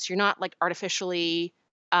adjuvants, you're not like artificially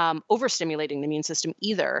overstimulating the immune system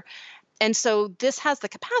either. And so this has the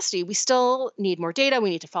capacity. We still need more data.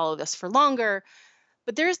 We need to follow this for longer.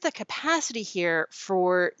 But there's the capacity here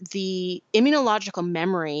for the immunological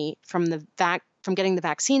memory from from getting the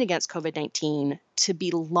vaccine against COVID-19 to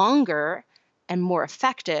be longer and more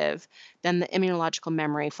effective than the immunological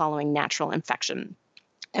memory following natural infection.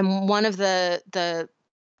 And one of the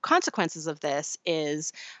consequences of this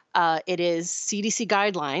is it is CDC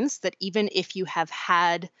guidelines that even if you have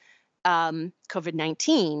had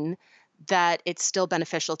COVID-19, that it's still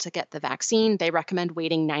beneficial to get the vaccine. They recommend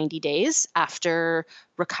waiting 90 days after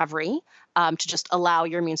recovery to just allow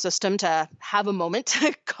your immune system to have a moment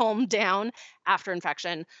to calm down after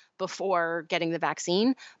infection before getting the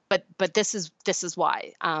vaccine. But this is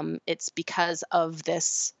why. It's because of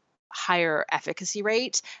this higher efficacy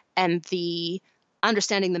rate and the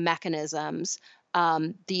understanding the mechanisms,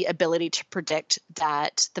 the ability to predict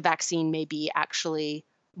that the vaccine may be actually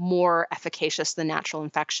more efficacious than natural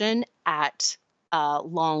infection at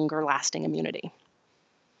longer lasting immunity?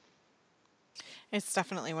 It's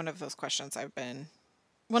definitely one of those questions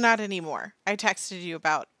well, not anymore. I texted you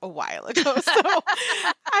about a while ago, so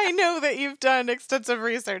I know that you've done extensive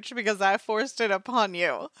research because I forced it upon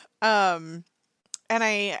you. And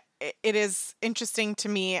it is interesting to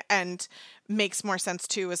me and makes more sense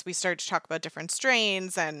too as we start to talk about different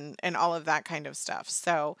strains and all of that kind of stuff.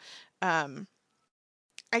 So,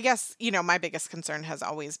 I guess, my biggest concern has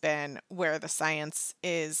always been where the science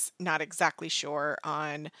is not exactly sure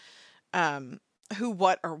on um, who,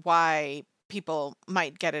 what, or why people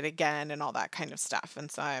might get it again and all that kind of stuff.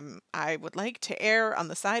 And so I would like to err on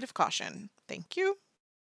the side of caution. Thank you.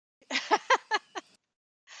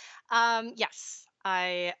 Yes,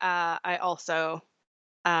 I also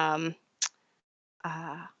um,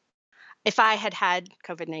 uh, if I had had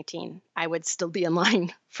COVID-19, I would still be in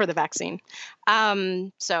line for the vaccine.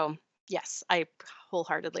 So yes, I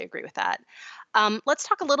wholeheartedly agree with that. Let's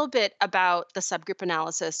talk a little bit about the subgroup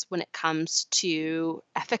analysis when it comes to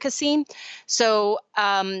efficacy. So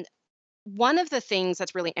one of the things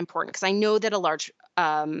that's really important, because I know that a large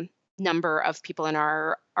number of people in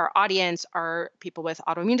our audience are people with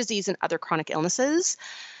autoimmune disease and other chronic illnesses.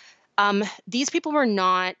 These people were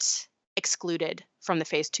not excluded from the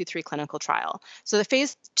phase 2-3 clinical trial. So the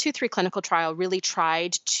phase 2-3 clinical trial really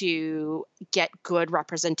tried to get good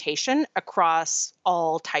representation across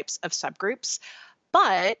all types of subgroups.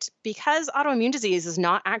 But because autoimmune disease is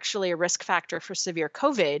not actually a risk factor for severe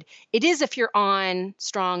COVID, it is if you're on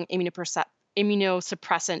strong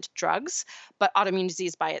immunosuppressant drugs, but autoimmune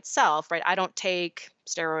disease by itself, right? I don't take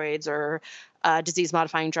steroids or disease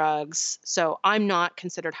modifying drugs, so I'm not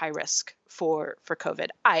considered high risk for COVID.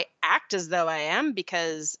 I act as though I am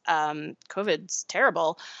because COVID's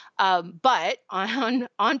terrible, but on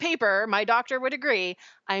paper, my doctor would agree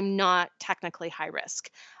I'm not technically high risk.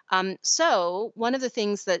 So one of the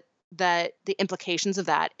things that the implications of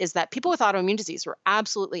that is that people with autoimmune disease were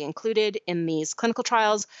absolutely included in these clinical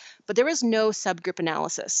trials, but there was no subgroup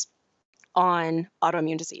analysis on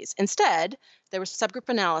autoimmune disease. Instead, there was subgroup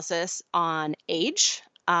analysis on age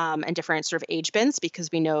and different sort of age bins, because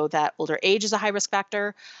we know that older age is a high risk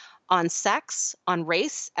factor, on sex, on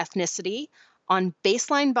race, ethnicity, on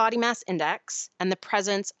baseline body mass index, and the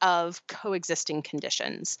presence of coexisting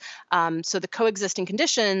conditions. So the coexisting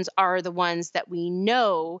conditions are the ones that we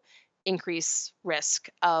know increase risk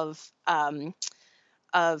of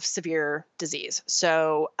severe disease.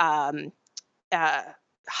 So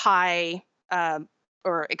high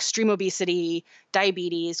or extreme obesity,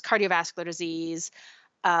 diabetes, cardiovascular disease,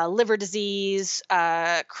 liver disease,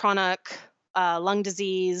 chronic lung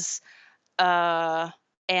disease, and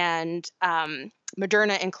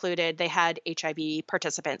Moderna included, they had HIV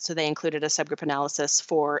participants, so they included a subgroup analysis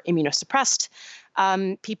for immunosuppressed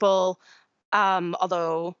people,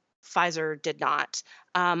 although Pfizer did not.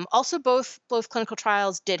 Also, both clinical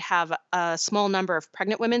trials did have a small number of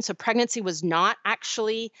pregnant women, so pregnancy was not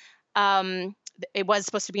actually, it was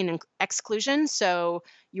supposed to be an exclusion, so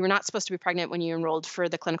you were not supposed to be pregnant when you enrolled for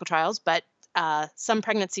the clinical trials, but some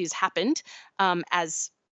pregnancies happened,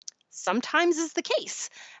 as sometimes is the case.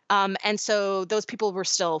 And so those people were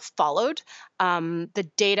still followed. The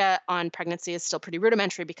data on pregnancy is still pretty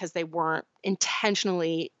rudimentary because they weren't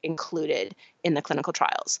intentionally included in the clinical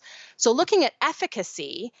trials. So looking at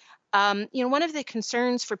efficacy, one of the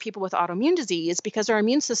concerns for people with autoimmune disease, because our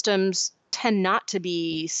immune systems tend not to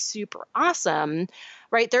be super awesome,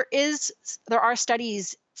 right? There are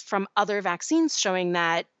studies from other vaccines showing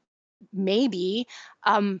that maybe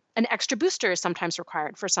an extra booster is sometimes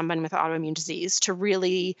required for someone with autoimmune disease to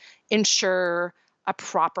really ensure a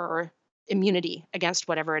proper immunity against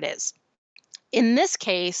whatever it is. In this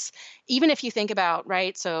case, even if you think about,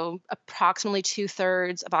 right, so approximately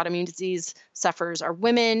 2/3 of autoimmune disease sufferers are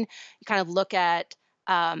women. You kind of look at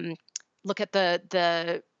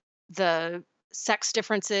the sex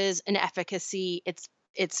differences in efficacy.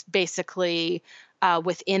 It's basically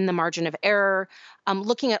within the margin of error.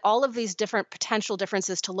 Looking at all of these different potential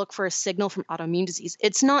differences to look for a signal from autoimmune disease,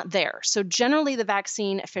 it's not there. So generally, the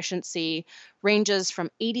vaccine efficiency ranges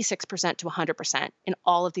from 86% to 100% in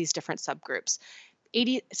all of these different subgroups.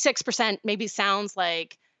 86% maybe sounds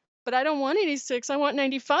like, but I don't want 86. I want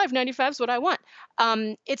 95. 95 is what I want.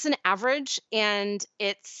 It's an average, and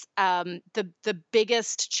it's the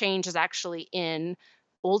biggest change is actually in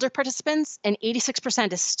older participants, and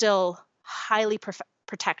 86% is still highly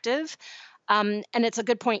protective. And it's a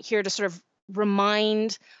good point here to sort of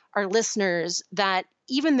remind our listeners that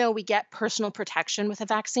even though we get personal protection with a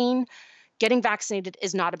vaccine, getting vaccinated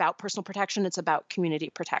is not about personal protection. It's about community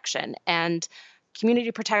protection. And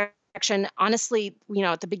community protection infection, honestly,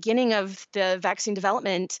 at the beginning of the vaccine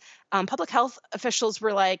development, public health officials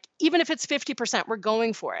were like, even if it's 50%, we're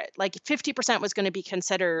going for it. Like 50% was going to be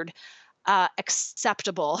considered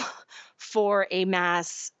acceptable for a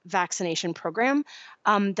mass vaccination program.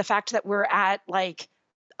 The fact that we're at like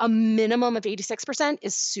a minimum of 86%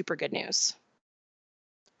 is super good news.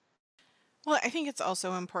 Well, I think it's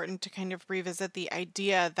also important to kind of revisit the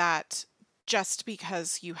idea that just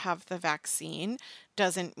because you have the vaccine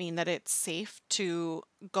doesn't mean that it's safe to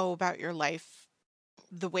go about your life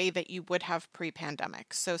the way that you would have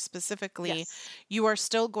pre-pandemic. So specifically, Yes. you are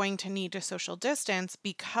still going to need to social distance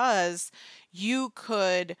because you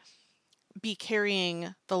could be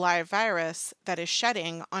carrying the live virus that is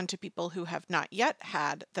shedding onto people who have not yet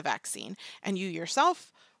had the vaccine. And you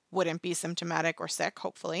yourself wouldn't be symptomatic or sick,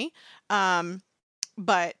 hopefully.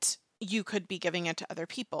 But you could be giving it to other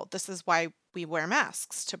people. This is why we wear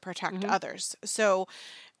masks, to protect others. So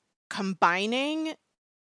combining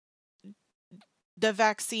the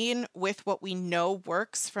vaccine with what we know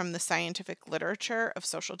works from the scientific literature of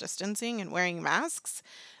social distancing and wearing masks,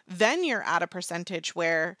 then you're at a percentage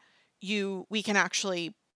where we can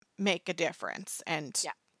actually make a difference and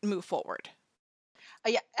move forward.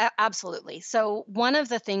 Yeah, absolutely. So one of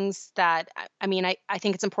the things that, I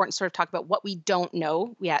think it's important to sort of talk about what we don't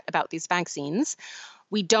know yet about these vaccines.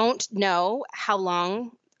 We don't know how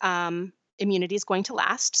long immunity is going to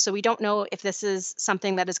last. So we don't know if this is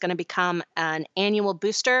something that is going to become an annual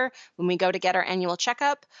booster when we go to get our annual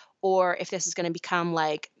checkup, or if this is going to become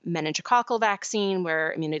like meningococcal vaccine,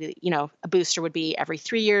 where immunity, a booster would be every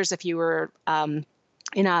 3 years if you were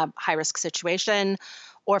in a high risk situation,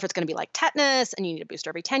 or if it's going to be like tetanus and you need a booster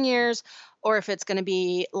every 10 years, or if it's going to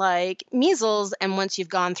be like measles. And once you've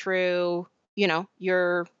gone through,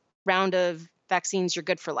 your round of vaccines, you're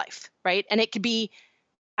good for life, right? And it could be,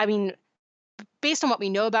 based on what we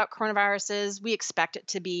know about coronaviruses, we expect it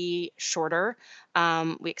to be shorter.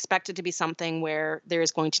 We expect it to be something where there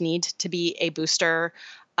is going to need to be a booster,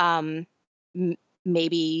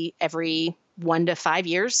 maybe every 1 to 5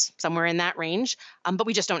 years, somewhere in that range. But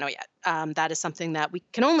we just don't know yet. That is something that we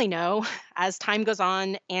can only know as time goes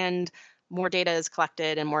on and more data is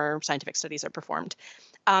collected and more scientific studies are performed.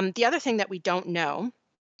 The other thing that we don't know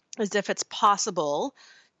is if it's possible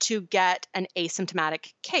to get an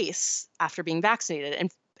asymptomatic case after being vaccinated.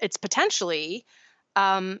 And it's potentially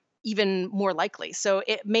even more likely. So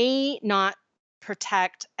it may not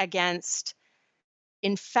protect against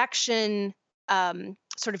infection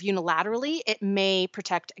sort of unilaterally. It may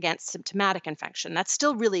protect against symptomatic infection. That's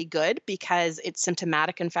still really good because it's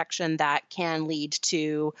symptomatic infection that can lead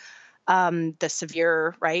to the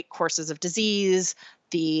severe, courses of disease,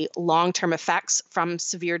 the long-term effects from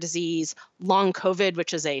severe disease, long COVID,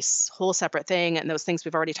 which is a whole separate thing, and those things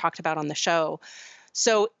we've already talked about on the show.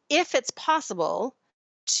 So if it's possible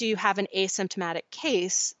to have an asymptomatic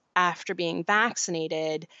case after being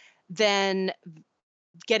vaccinated, then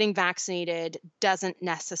getting vaccinated doesn't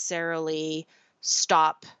necessarily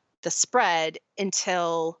stop the spread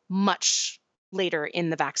until much later in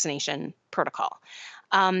the vaccination protocol.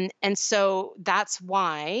 And so that's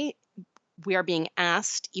why we are being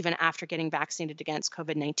asked, even after getting vaccinated against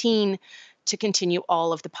COVID-19, to continue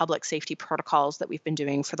all of the public safety protocols that we've been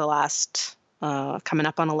doing for the last coming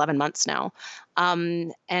up on 11 months now.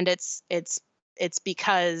 And it's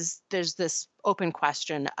because there's this open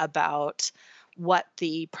question about what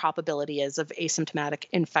the probability is of asymptomatic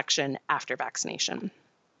infection after vaccination.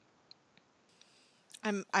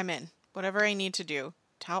 I'm in. Whatever I need to do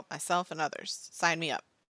to help myself and others. Sign me up.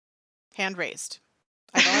 Hand raised.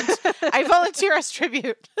 I volunteer as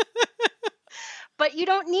tribute. But you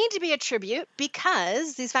don't need to be a tribute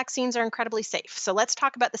because these vaccines are incredibly safe. So let's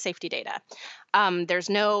talk about the safety data. There's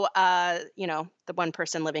no, the one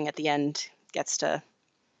person living at the end gets to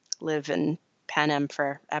live in Panem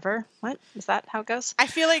forever. What? Is that how it goes? I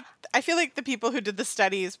feel like the people who did the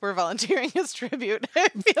studies were volunteering as tribute. I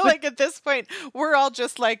feel like at this point we're all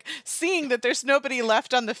just like seeing that there's nobody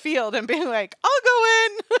left on the field and being like, I'll go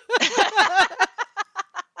in.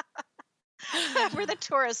 We're the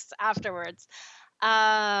tourists afterwards.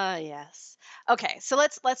 Yes. Okay, so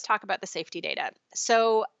let's talk about the safety data.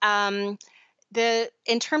 So in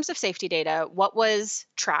terms of safety data, what was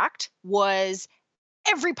tracked was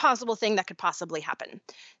every possible thing that could possibly happen.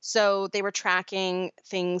 So they were tracking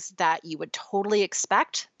things that you would totally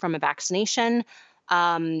expect from a vaccination.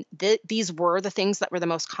 These were the things that were the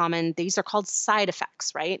most common. These are called side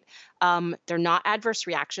effects, right? They're not adverse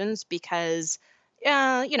reactions because,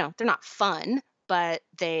 they're not fun, but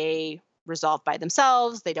they resolve by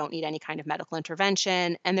themselves. They don't need any kind of medical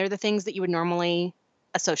intervention. And they're the things that you would normally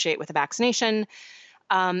associate with a vaccination.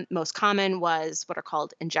 Most common was what are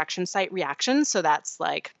called injection site reactions. So that's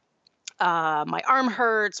like my arm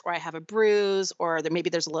hurts, or I have a bruise, or maybe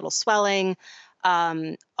there's a little swelling.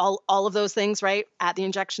 All of those things, right, at the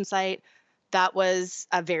injection site. That was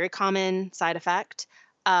a very common side effect.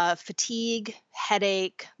 Fatigue,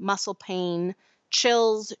 headache, muscle pain,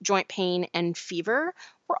 chills, joint pain, and fever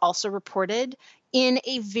were also reported in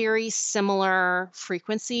a very similar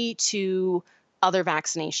frequency to other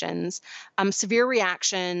vaccinations. Severe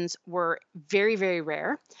reactions were very, very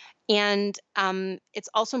rare. And it's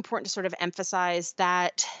also important to sort of emphasize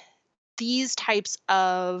that these types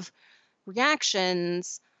of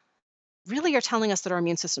reactions really are telling us that our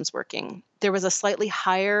immune system's working. There was a slightly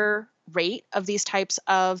higher rate of these types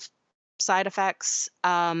of side effects,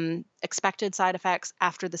 expected side effects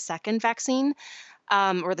after the second vaccine,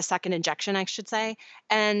 or the second injection, I should say.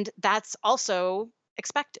 And that's also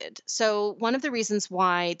expected. So, one of the reasons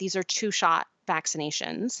why these are two-shot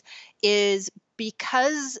vaccinations is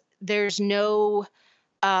because there's no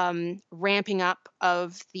ramping up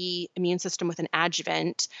of the immune system with an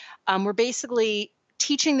adjuvant. We're basically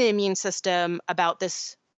teaching the immune system about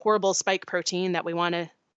this horrible spike protein that we want to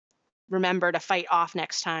remember to fight off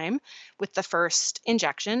next time with the first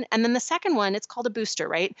injection. And then the second one, it's called a booster,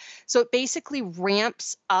 right? So it basically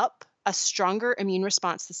ramps up a stronger immune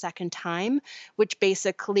response the second time, which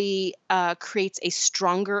basically creates a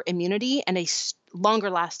stronger immunity and a longer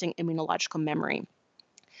lasting immunological memory.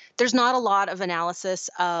 There's not a lot of analysis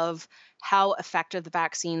of how effective the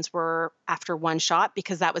vaccines were after one shot,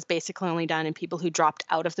 because that was basically only done in people who dropped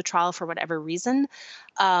out of the trial for whatever reason.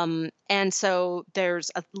 And so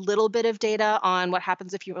there's a little bit of data on what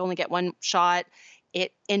happens if you only get one shot.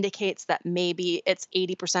 It indicates that maybe it's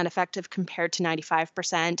 80% effective compared to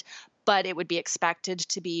 95%, but it would be expected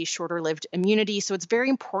to be shorter-lived immunity. So it's very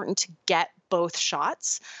important to get both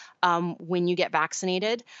shots when you get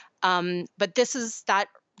vaccinated. But this is that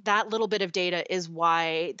little bit of data is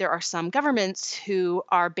why there are some governments who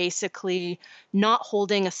are basically not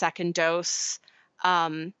holding a second dose,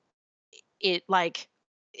 in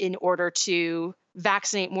order to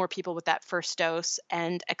vaccinate more people with that first dose,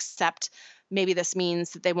 and accept maybe this means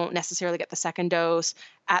that they won't necessarily get the second dose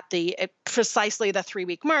at precisely the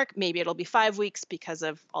 3-week mark. Maybe it'll be 5 weeks because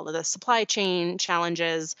of all of the supply chain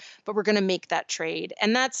challenges, but we're going to make that trade.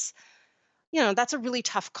 And that's a really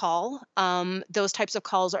tough call. Those types of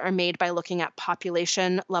calls are made by looking at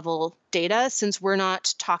population level data. Since we're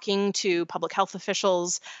not talking to public health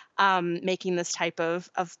officials making this type of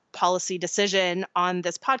policy decision on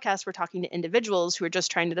this podcast, we're talking to individuals who are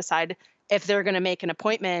just trying to decide if they're going to make an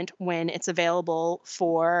appointment when it's available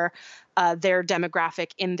for their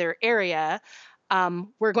demographic in their area.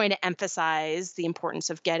 We're going to emphasize the importance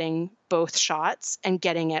of getting both shots and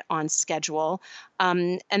getting it on schedule.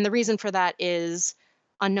 And the reason for that is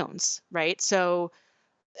unknowns, right? So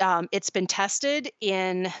it's been tested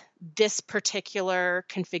in this particular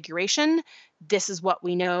configuration. This is what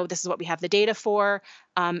we know. This is what we have the data for.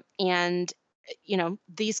 And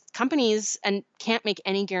these companies can't make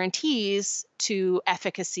any guarantees to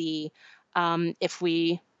efficacy if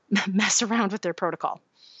we mess around with their protocol.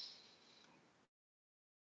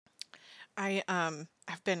 I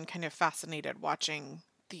have been kind of fascinated watching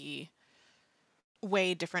the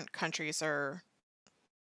way different countries are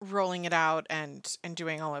rolling it out and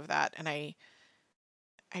doing all of that. And I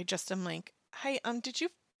just am like, hi, did you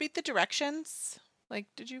read the directions? Like,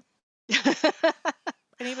 did you?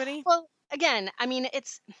 Anybody? Well, again, I mean,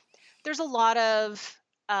 there's a lot of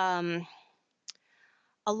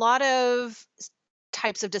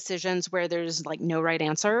types of decisions where there's like no right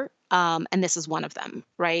answer. And this is one of them,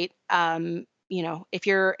 right? If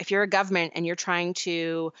you're a government and you're trying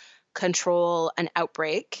to control an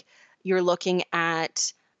outbreak, you're looking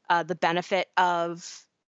at the benefit of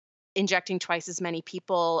injecting twice as many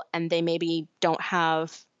people, and they maybe don't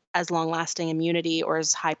have as long-lasting immunity or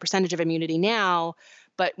as high percentage of immunity now.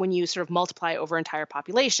 But when you sort of multiply over entire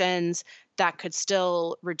populations, that could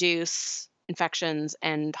still reduce infections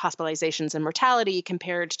and hospitalizations and mortality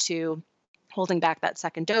compared to holding back that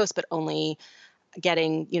second dose, but only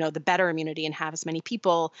getting, the better immunity and have as many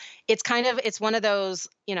people. It's one of those,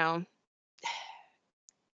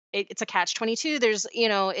 it's a catch-22. There's,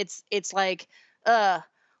 it's like,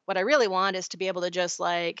 what I really want is to be able to just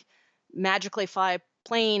like magically fly a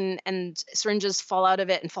plane and syringes fall out of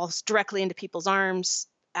it and falls directly into people's arms.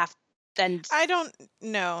 I don't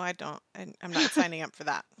know. I'm not signing up for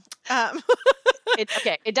that.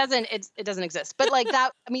 It doesn't exist. But like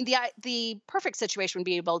that, I mean, the perfect situation would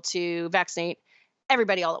be able to vaccinate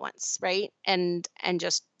everybody all at once, right? And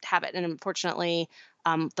just have it. And unfortunately,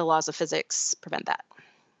 the laws of physics prevent that.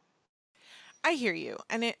 I hear you.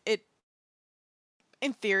 And it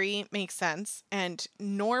in theory makes sense. And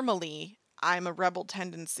normally I'm a rebel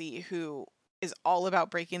tendency who is all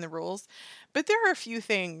about breaking the rules. But there are a few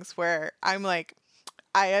things where I'm like,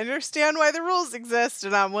 I understand why the rules exist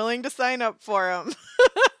and I'm willing to sign up for them.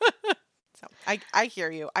 So I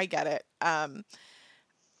hear you. I get it. I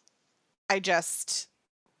just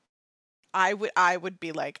I would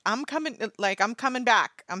be like, I'm coming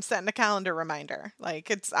back. I'm setting a calendar reminder.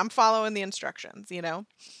 Like I'm following the instructions, you know?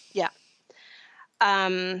 Yeah.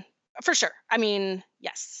 For sure. I mean,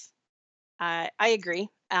 yes, I agree.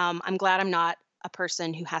 I'm glad I'm not a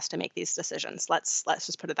person who has to make these decisions. Let's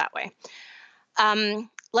just put it that way.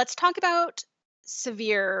 Let's talk about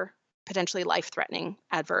severe, potentially life-threatening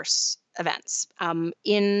adverse events.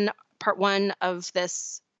 In part one of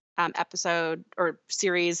this episode or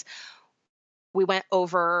series, we went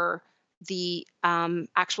over the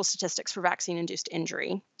actual statistics for vaccine-induced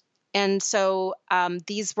injury. And so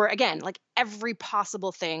these were, again, like every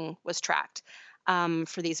possible thing was tracked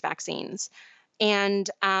for these vaccines. And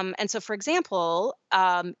so, for example,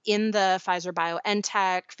 in the Pfizer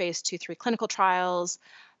BioNTech phase 2/3 clinical trials,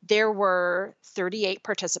 there were 38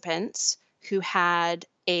 participants who had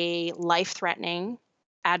a life-threatening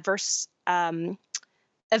adverse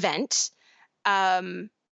event.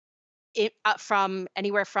 From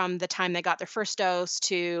anywhere from the time they got their first dose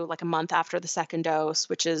to like a month after the second dose,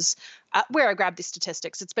 which is where I grabbed these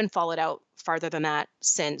statistics. It's been followed out farther than that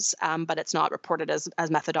since, but it's not reported as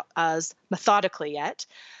methodically yet.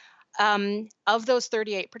 Of those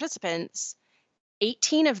 38 participants,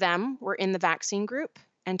 18 of them were in the vaccine group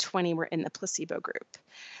and 20 were in the placebo group.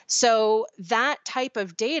 So that type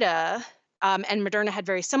of data, and Moderna had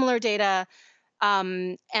very similar data.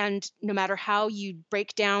 And no matter how you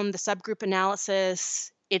break down the subgroup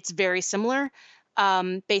analysis, it's very similar.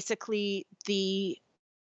 Basically, the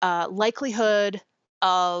likelihood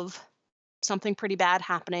of something pretty bad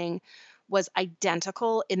happening was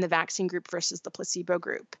identical in the vaccine group versus the placebo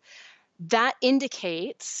group. That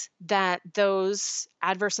indicates that those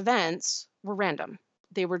adverse events were random.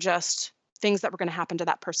 They were just things that were going to happen to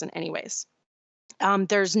that person anyways.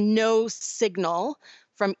 There's no signal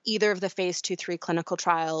from either of the phase 2/3 clinical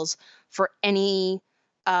trials for any,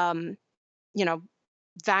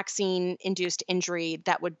 vaccine-induced injury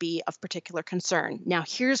that would be of particular concern. Now,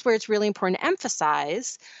 here's where it's really important to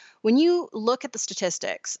emphasize. When you look at the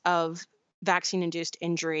statistics of vaccine-induced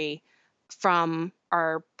injury from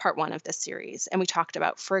our part one of this series, and we talked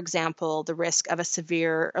about, for example, the risk of a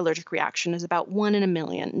severe allergic reaction is about 1 in a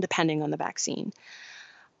million, depending on the vaccine.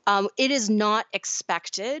 It is not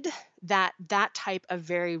expected that that type of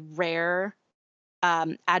very rare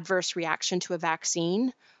adverse reaction to a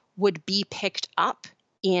vaccine would be picked up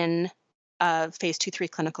in a phase 2/3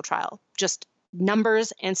 clinical trial. Just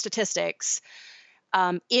numbers and statistics.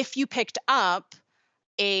 If you picked up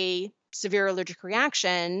a severe allergic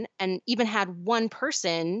reaction and even had one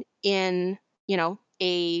person in,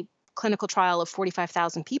 a clinical trial of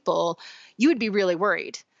 45,000 people, you would be really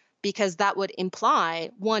worried, because that would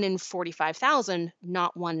imply 1 in 45,000,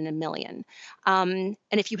 not 1 in a million. And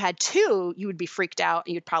if you had two, you would be freaked out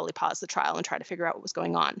and you'd probably pause the trial and try to figure out what was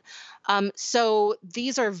going on. So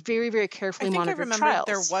these are very, very carefully monitored trials. I remember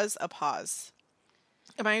there was a pause.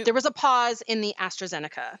 There was a pause in the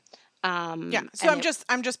AstraZeneca. Yeah. So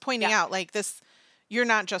I'm just pointing out, like, this, you're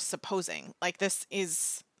not just supposing, like, this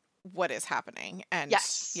is what is happening. And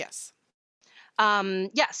yes.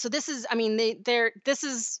 So this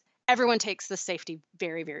is, everyone takes this safety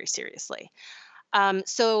very, very seriously.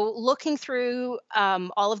 So looking through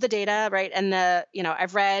all of the data, right, and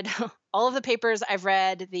I've read all of the papers, I've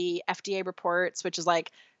read the FDA reports, which is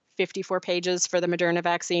like 54 pages for the Moderna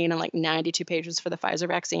vaccine and like 92 pages for the Pfizer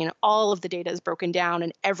vaccine. All of the data is broken down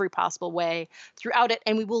in every possible way throughout it,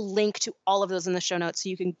 and we will link to all of those in the show notes so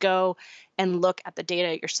you can go and look at the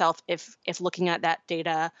data yourself if looking at that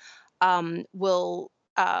data will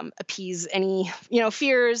appease any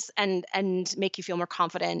fears and make you feel more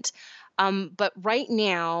confident. But right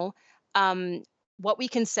now, what we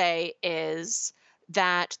can say is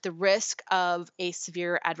that the risk of a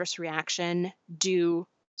severe adverse reaction due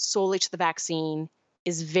solely to the vaccine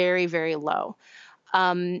is very, very low.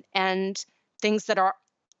 And things that are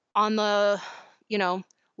on the,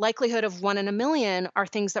 likelihood of 1 in a million are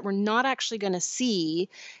things that we're not actually going to see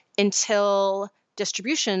until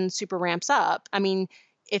distribution super ramps up. I mean,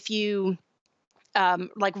 if you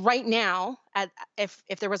like right now, if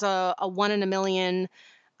there was a 1 in a million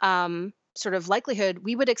sort of likelihood,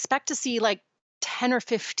 we would expect to see like 10 or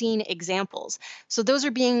 15 examples. So those are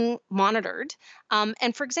being monitored.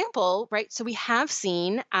 And for example, right, so we have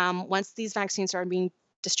seen once these vaccines are being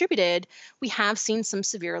distributed, we have seen some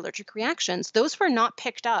severe allergic reactions. Those were not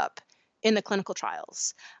picked up in the clinical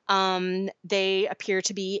trials. They appear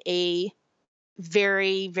to be a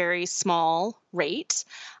very, very small rate.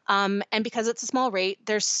 And because it's a small rate,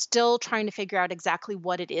 they're still trying to figure out exactly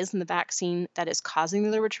what it is in the vaccine that is causing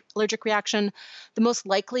the allergic reaction. The most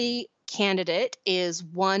likely candidate is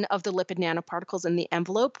one of the lipid nanoparticles in the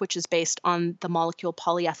envelope, which is based on the molecule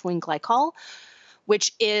polyethylene glycol,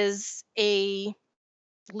 which is a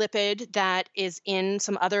lipid that is in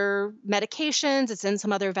some other medications, it's in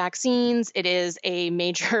some other vaccines. It is a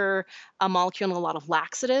major molecule in a lot of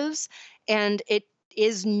laxatives. And it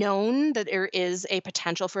is known that there is a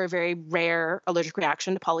potential for a very rare allergic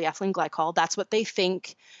reaction to polyethylene glycol. That's what they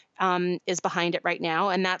think is behind it right now.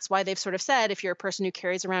 And that's why they've sort of said if you're a person who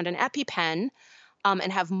carries around an EpiPen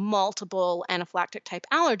and have multiple anaphylactic type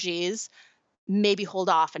allergies, maybe hold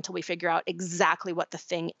off until we figure out exactly what the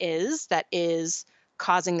thing is that is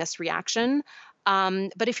causing this reaction.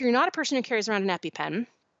 But if you're not a person who carries around an EpiPen,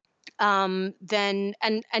 then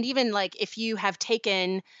and even like if you have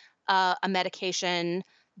taken a medication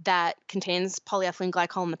that contains polyethylene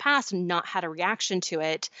glycol in the past and not had a reaction to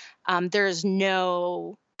it, there is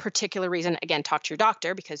no particular reason. Again, talk to your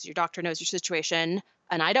doctor because your doctor knows your situation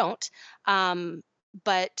and I don't.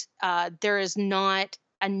 But there is not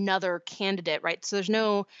another candidate, right? So there's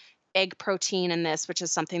no egg protein in this, which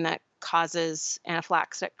is something that causes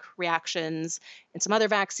anaphylactic reactions in some other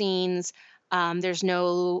vaccines. There's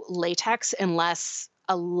no latex unless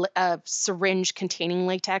a syringe containing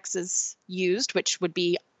latex is used, which would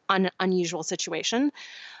be an unusual situation.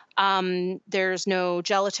 There's no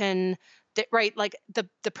gelatin, right? Like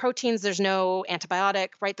the proteins, there's no antibiotic,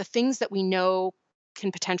 right? The things that we know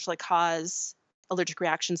can potentially cause allergic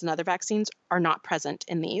reactions in other vaccines are not present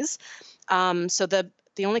in these. So the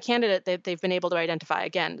only candidate that they've been able to identify,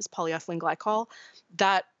 again, is polyethylene glycol.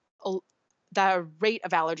 That the rate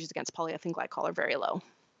of allergies against polyethylene glycol are very low.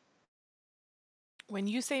 When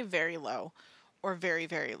you say very low or very,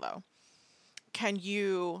 very low, can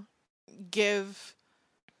you give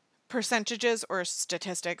percentages or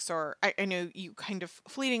statistics? Or I know you kind of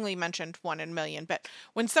fleetingly mentioned 1 in a million, but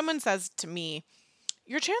when someone says to me,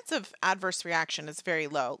 your chance of adverse reaction is very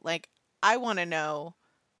low, like I want to know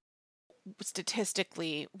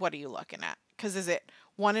statistically, what are you looking at? Because is it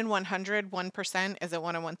 1 in 100, 1%? Is it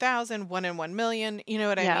 1 in 1,000, 1 in 1 million? You know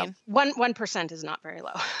what I mean? 1% is not very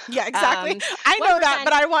low. Yeah, exactly. I know that,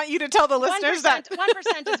 but I want you to tell the listeners 1%, that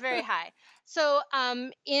 1% is very high. So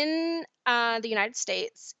in the United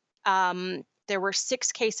States, there were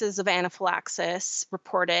 6 cases of anaphylaxis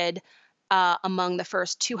reported among the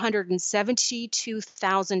first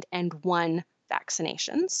 272,001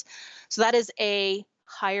 vaccinations. So that is a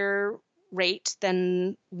higher rate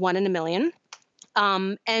than 1 in a million.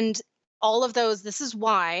 And all of those, this is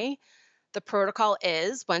why the protocol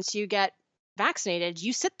is once you get vaccinated,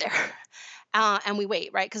 you sit there and we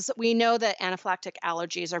wait, right? Because we know that anaphylactic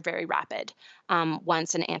allergies are very rapid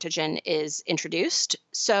once an antigen is introduced.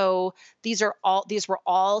 So these were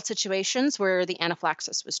all situations where the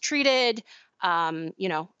anaphylaxis was treated.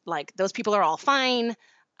 Like those people are all fine.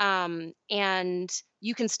 And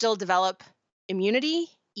you can still develop immunity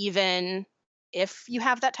even if you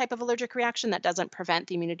have that type of allergic reaction. That doesn't prevent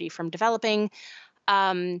the immunity from developing.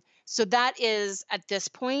 So that is, at this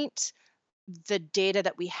point, the data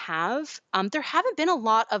that we have. There haven't been a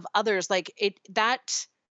lot of others like it that,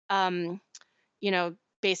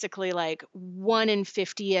 basically like 1 in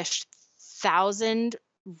 50-ish thousand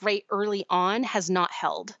right early on has not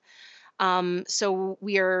held. So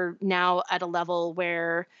we are now at a level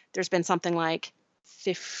where there's been something like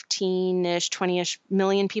 15-ish, 20-ish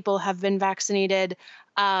million people have been vaccinated.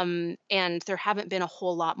 And there haven't been a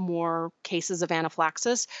whole lot more cases of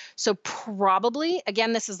anaphylaxis. So probably,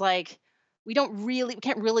 again, this is like, we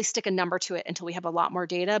can't really stick a number to it until we have a lot more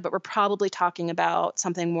data, but we're probably talking about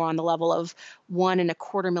something more on the level of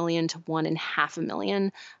 1.25 million to 1.5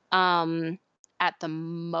 million at the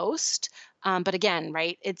most. But again,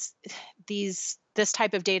 right, this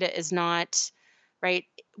type of data is not, right,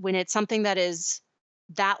 when it's something that is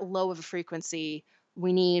that low of a frequency,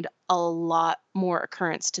 we need a lot more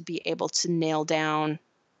occurrence to be able to nail down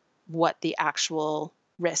what the actual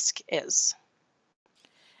risk is.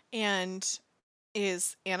 And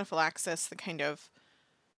is anaphylaxis the kind of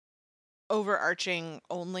overarching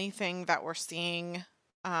only thing that we're seeing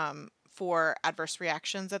for adverse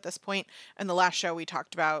reactions at this point? In the last show, we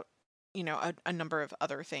talked about, a number of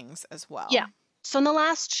other things as well. Yeah. So in the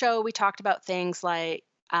last show, we talked about things like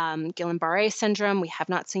Guillain-Barré syndrome. We have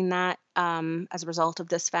not seen that as a result of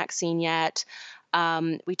this vaccine yet.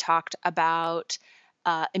 We talked about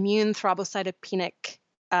immune thrombocytopenic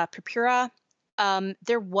purpura.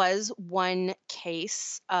 There was one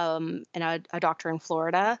case in a doctor in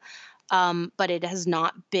Florida, but it has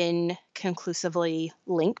not been conclusively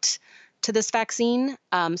linked to this vaccine.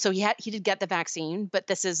 So he did get the vaccine, but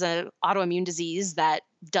this is an autoimmune disease that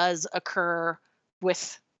does occur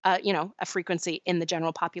with a frequency in the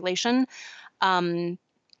general population.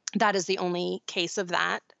 That is the only case of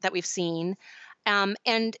that we've seen.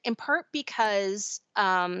 And in part because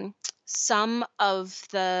some of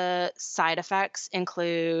the side effects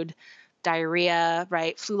include diarrhea,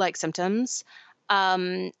 right? Flu-like symptoms.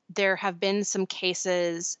 There have been some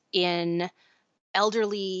cases in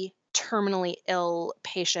elderly, terminally ill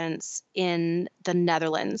patients in the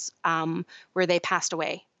Netherlands where they passed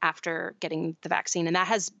away after getting the vaccine. And that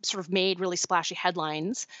has sort of made really splashy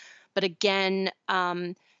headlines. But again,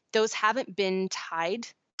 those haven't been tied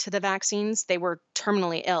to the vaccines. They were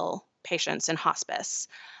terminally ill patients in hospice.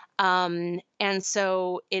 And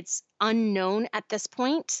so it's unknown at this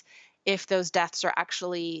point if those deaths are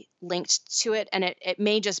actually linked to it. And it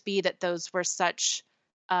may just be that those were such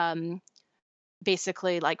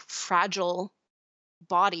basically like fragile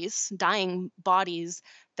bodies, dying bodies,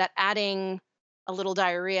 that adding a little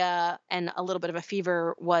diarrhea and a little bit of a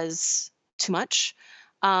fever was too much.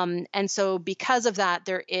 And so because of that,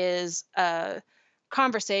 there is a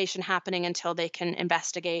conversation happening until they can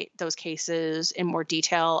investigate those cases in more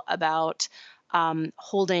detail about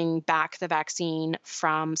holding back the vaccine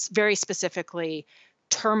from very specifically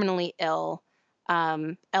terminally ill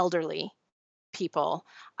elderly people.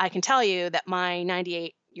 I can tell you that my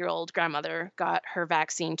 98-year-old grandmother got her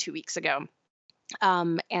vaccine 2 weeks ago,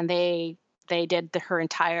 and they did her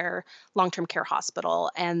entire long-term care hospital,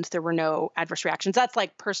 and there were no adverse reactions. That's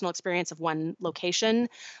like personal experience of one location,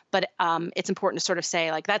 but it's important to sort of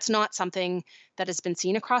say like that's not something that has been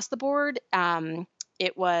seen across the board.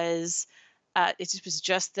 It was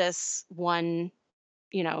just this one,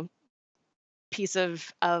 piece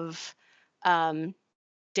of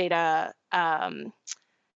data,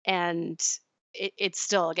 and it's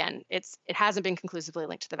still, again, it hasn't been conclusively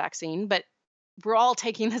linked to the vaccine, but we're all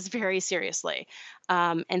taking this very seriously.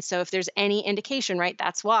 And so if there's any indication, right,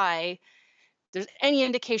 that's why there's any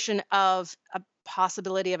indication of a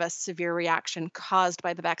possibility of a severe reaction caused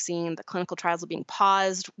by the vaccine, the clinical trials are being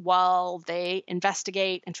paused while they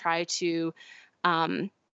investigate and try to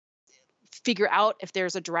figure out if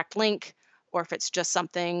there's a direct link or if it's just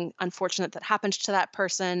something unfortunate that happens to that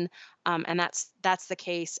person. And that's the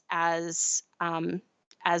case as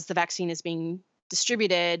the vaccine is being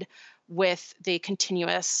distributed with the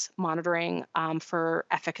continuous monitoring for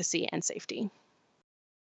efficacy and safety.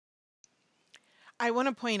 I want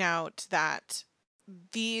to point out that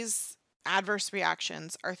these adverse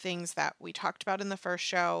reactions are things that we talked about in the first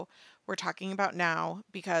show. We're talking about now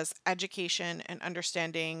because education and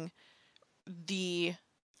understanding the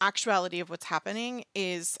actuality of what's happening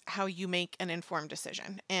is how you make an informed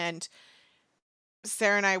decision. And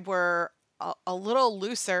Sarah and I were a little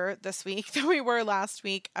looser this week than we were last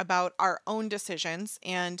week about our own decisions.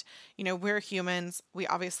 And, we're humans. We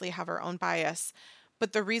obviously have our own bias.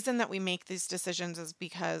 But the reason that we make these decisions is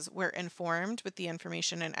because we're informed with the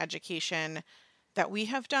information and education that we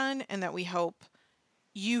have done and that we hope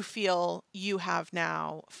you feel you have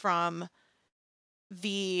now from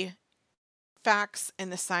the facts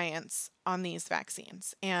and the science on these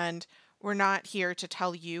vaccines. And we're not here to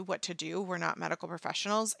tell you what to do. We're not medical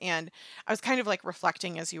professionals. And I was kind of like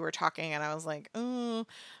reflecting as you were talking, and I was like, oh,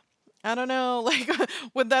 I don't know, like,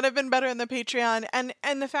 would that have been better in the Patreon?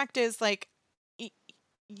 And the fact is, like,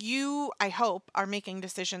 you, I hope, are making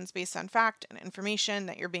decisions based on fact and information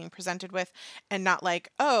that you're being presented with, and not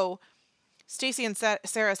like, oh, Stacy and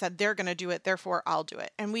Sarah said they're going to do it, therefore I'll do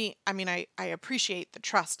it. And I appreciate the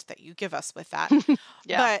trust that you give us with that.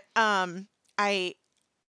 Yeah. But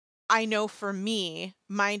I know for me,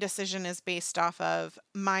 my decision is based off of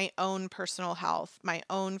my own personal health, my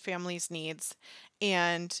own family's needs.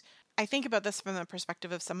 And I think about this from the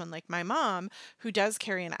perspective of someone like my mom, who does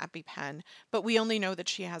carry an EpiPen, but we only know that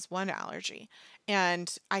she has one allergy.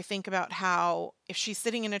 And I think about how if she's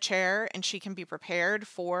sitting in a chair and she can be prepared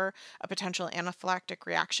for a potential anaphylactic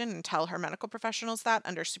reaction and tell her medical professionals that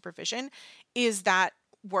under supervision, is that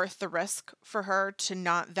worth the risk for her to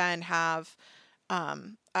not then have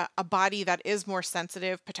a body that is more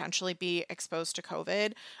sensitive, potentially be exposed to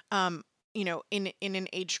COVID, in an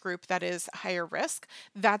age group that is higher risk?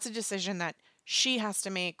 That's a decision that she has to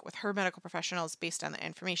make with her medical professionals based on the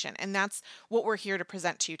information. And that's what we're here to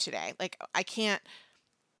present to you today. Like, I can't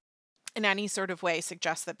in any sort of way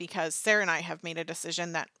suggest that because Sarah and I have made a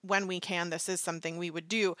decision that when we can, this is something we would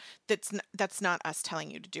do, that's not us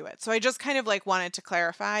telling you to do it. So I just kind of like wanted to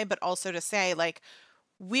clarify, but also to say like,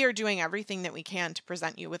 we are doing everything that we can to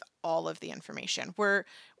present you with all of the information. We're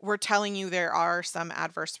telling you there are some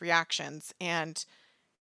adverse reactions, and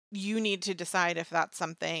you need to decide if that's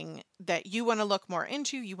something that you want to look more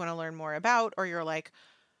into, you want to learn more about, or you're like,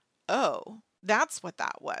 oh, that's what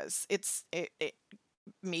that was. It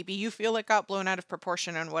maybe you feel it got blown out of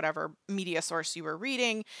proportion on whatever media source you were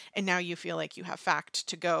reading, and now you feel like you have fact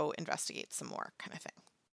to go investigate some more, kind of thing.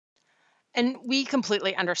 And we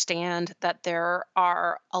completely understand that there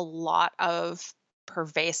are a lot of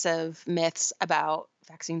pervasive myths about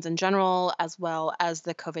vaccines in general, as well as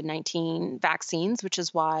the COVID-19 vaccines, which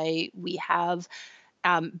is why we have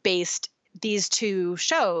based these two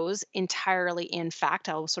shows entirely in fact.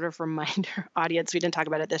 I'll sort of remind our audience, we didn't talk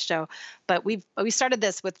about it this show, but we started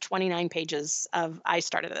this with 29 pages of, I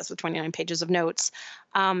started this with 29 pages of notes.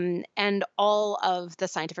 And all of the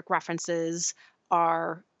scientific references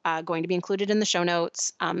are going to be included in the show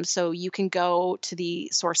notes. So you can go to the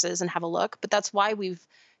sources and have a look, but that's why we've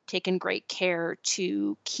taken great care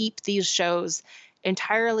to keep these shows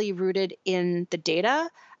entirely rooted in the data,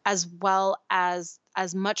 as well as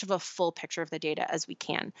much of a full picture of the data as we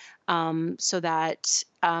can, so that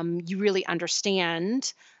you really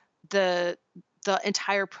understand the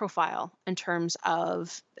entire profile in terms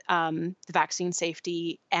of the vaccine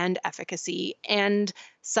safety and efficacy and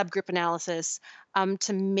subgroup analysis,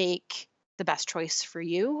 to make the best choice for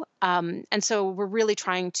you. And so we're really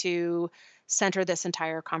trying to center this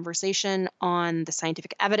entire conversation on the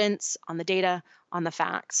scientific evidence, on the data, on the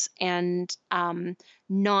facts, and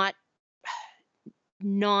not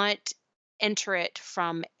enter it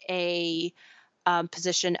from a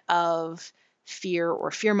position of fear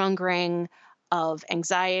or fear mongering, of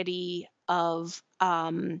anxiety, of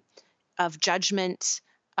judgment,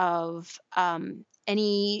 of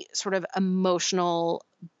any sort of emotional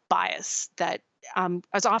bias that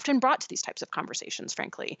is often brought to these types of conversations,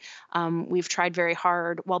 frankly. We've tried very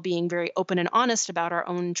hard, while being very open and honest about our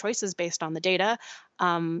own choices based on the data.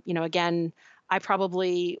 Again, I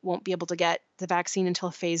probably won't be able to get the vaccine until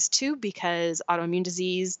phase 2 because autoimmune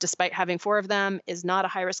disease, despite having 4 of them, is not a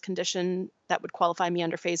high-risk condition that would qualify me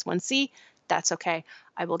under phase 1C. That's okay.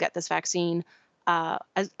 I will get this vaccine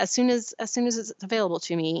as soon as it's available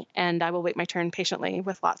to me, and I will wait my turn patiently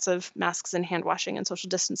with lots of masks and hand washing and social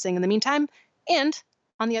distancing in the meantime, and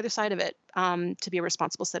on the other side of it, to be a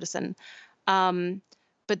responsible citizen.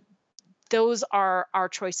 But those are our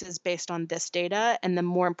choices based on this data, and the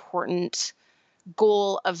more important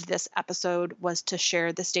goal of this episode was to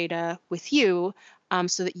share this data with you,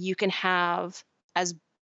 so that you can have as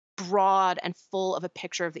broad and full of a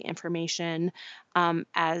picture of the information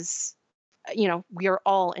as we are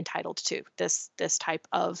all entitled to this type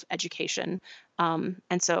of education. And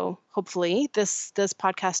so hopefully this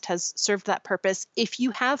podcast has served that purpose. If you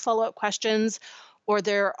have follow-up questions, or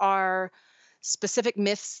there are specific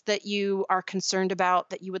myths that you are concerned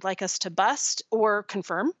about that you would like us to bust or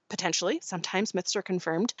confirm, potentially, sometimes myths are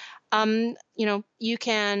confirmed, you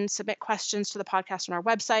can submit questions to the podcast on our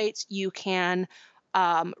website. You can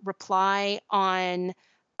reply on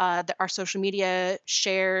our social media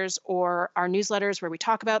shares or our newsletters where we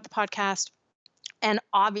talk about the podcast. And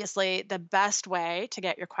obviously, the best way to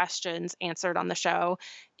get your questions answered on the show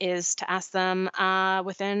is to ask them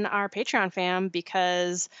within our Patreon fam,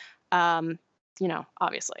 because, obviously,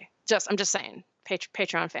 I'm just saying,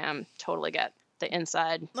 Patreon fam totally get the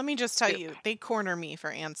inside. Let me just tell you, they corner me for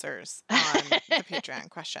answers on the Patreon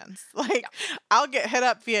questions. Like, yeah. I'll get hit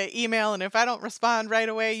up via email, and if I don't respond right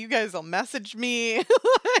away, you guys will message me.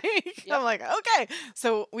 I'm like, okay.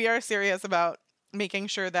 So we are serious about making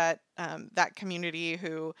sure that that community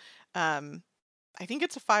who, I think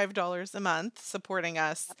it's $5 a month supporting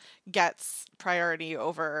us, gets priority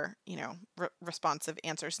over, responsive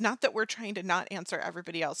answers. Not that we're trying to not answer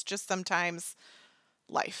everybody else, just sometimes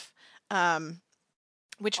life.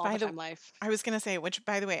 Which all by the time life. I was going to say, which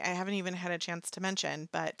by the way, I haven't even had a chance to mention,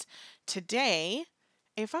 but today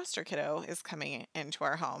a foster kiddo is coming into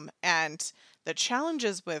our home, and the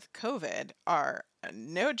challenges with COVID are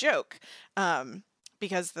no joke,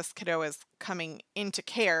 because this kiddo is coming into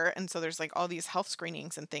care. And so there's like all these health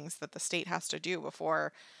screenings and things that the state has to do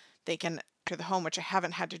before they can enter the home, which I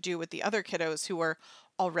haven't had to do with the other kiddos who were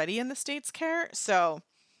already in the state's care. So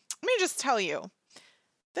let me just tell you,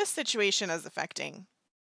 this situation is affecting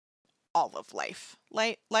all of life.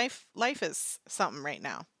 Life is something right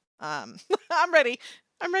now. I'm ready.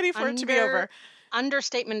 I'm ready for it to be over.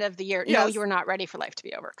 understatement of the year. No, Yes. you are not ready for life to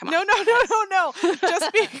be over. Come on. No.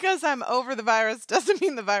 Just because I'm over the virus doesn't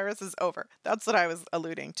mean the virus is over. That's what I was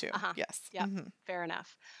alluding to. Yes. Yeah, fair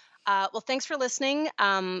enough. Well, thanks for listening.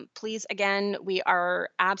 Please, again, we are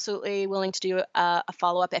absolutely willing to do a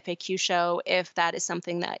follow-up FAQ show if that is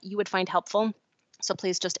something that you would find helpful. So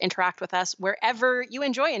please just interact with us wherever you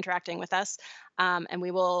enjoy interacting with us, and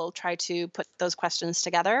we will try to put those questions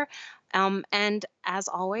together. And as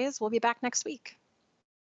always, we'll be back next week.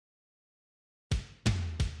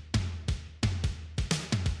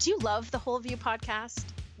 Do you love the Whole View podcast?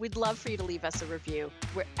 We'd love for you to leave us a review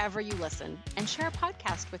wherever you listen and share a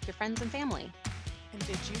podcast with your friends and family. And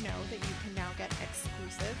did you know that you can now get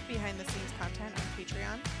exclusive behind-the-scenes content on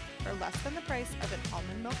Patreon for less than the price of an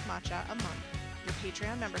almond milk matcha a month? Your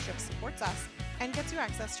Patreon membership supports us and gets you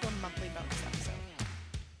access to a monthly bonus episode.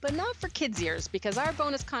 But not for kids' ears, because our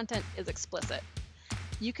bonus content is explicit.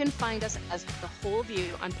 You can find us as The Whole View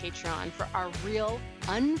on Patreon for our real,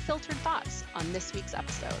 unfiltered thoughts on this week's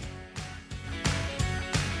episode.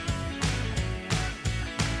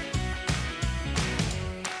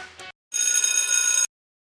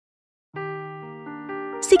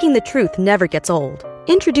 Seeking the truth never gets old.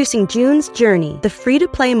 Introducing June's Journey, the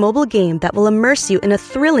free-to-play mobile game that will immerse you in a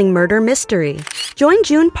thrilling murder mystery. Join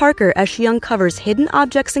June Parker as she uncovers hidden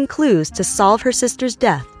objects and clues to solve her sister's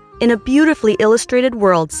death in a beautifully illustrated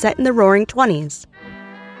world set in the Roaring '20s.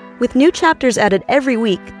 With new chapters added every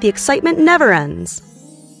week, the excitement never ends.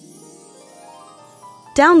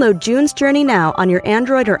 Download June's Journey now on your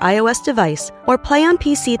Android or iOS device, or play on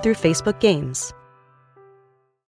PC through Facebook Games.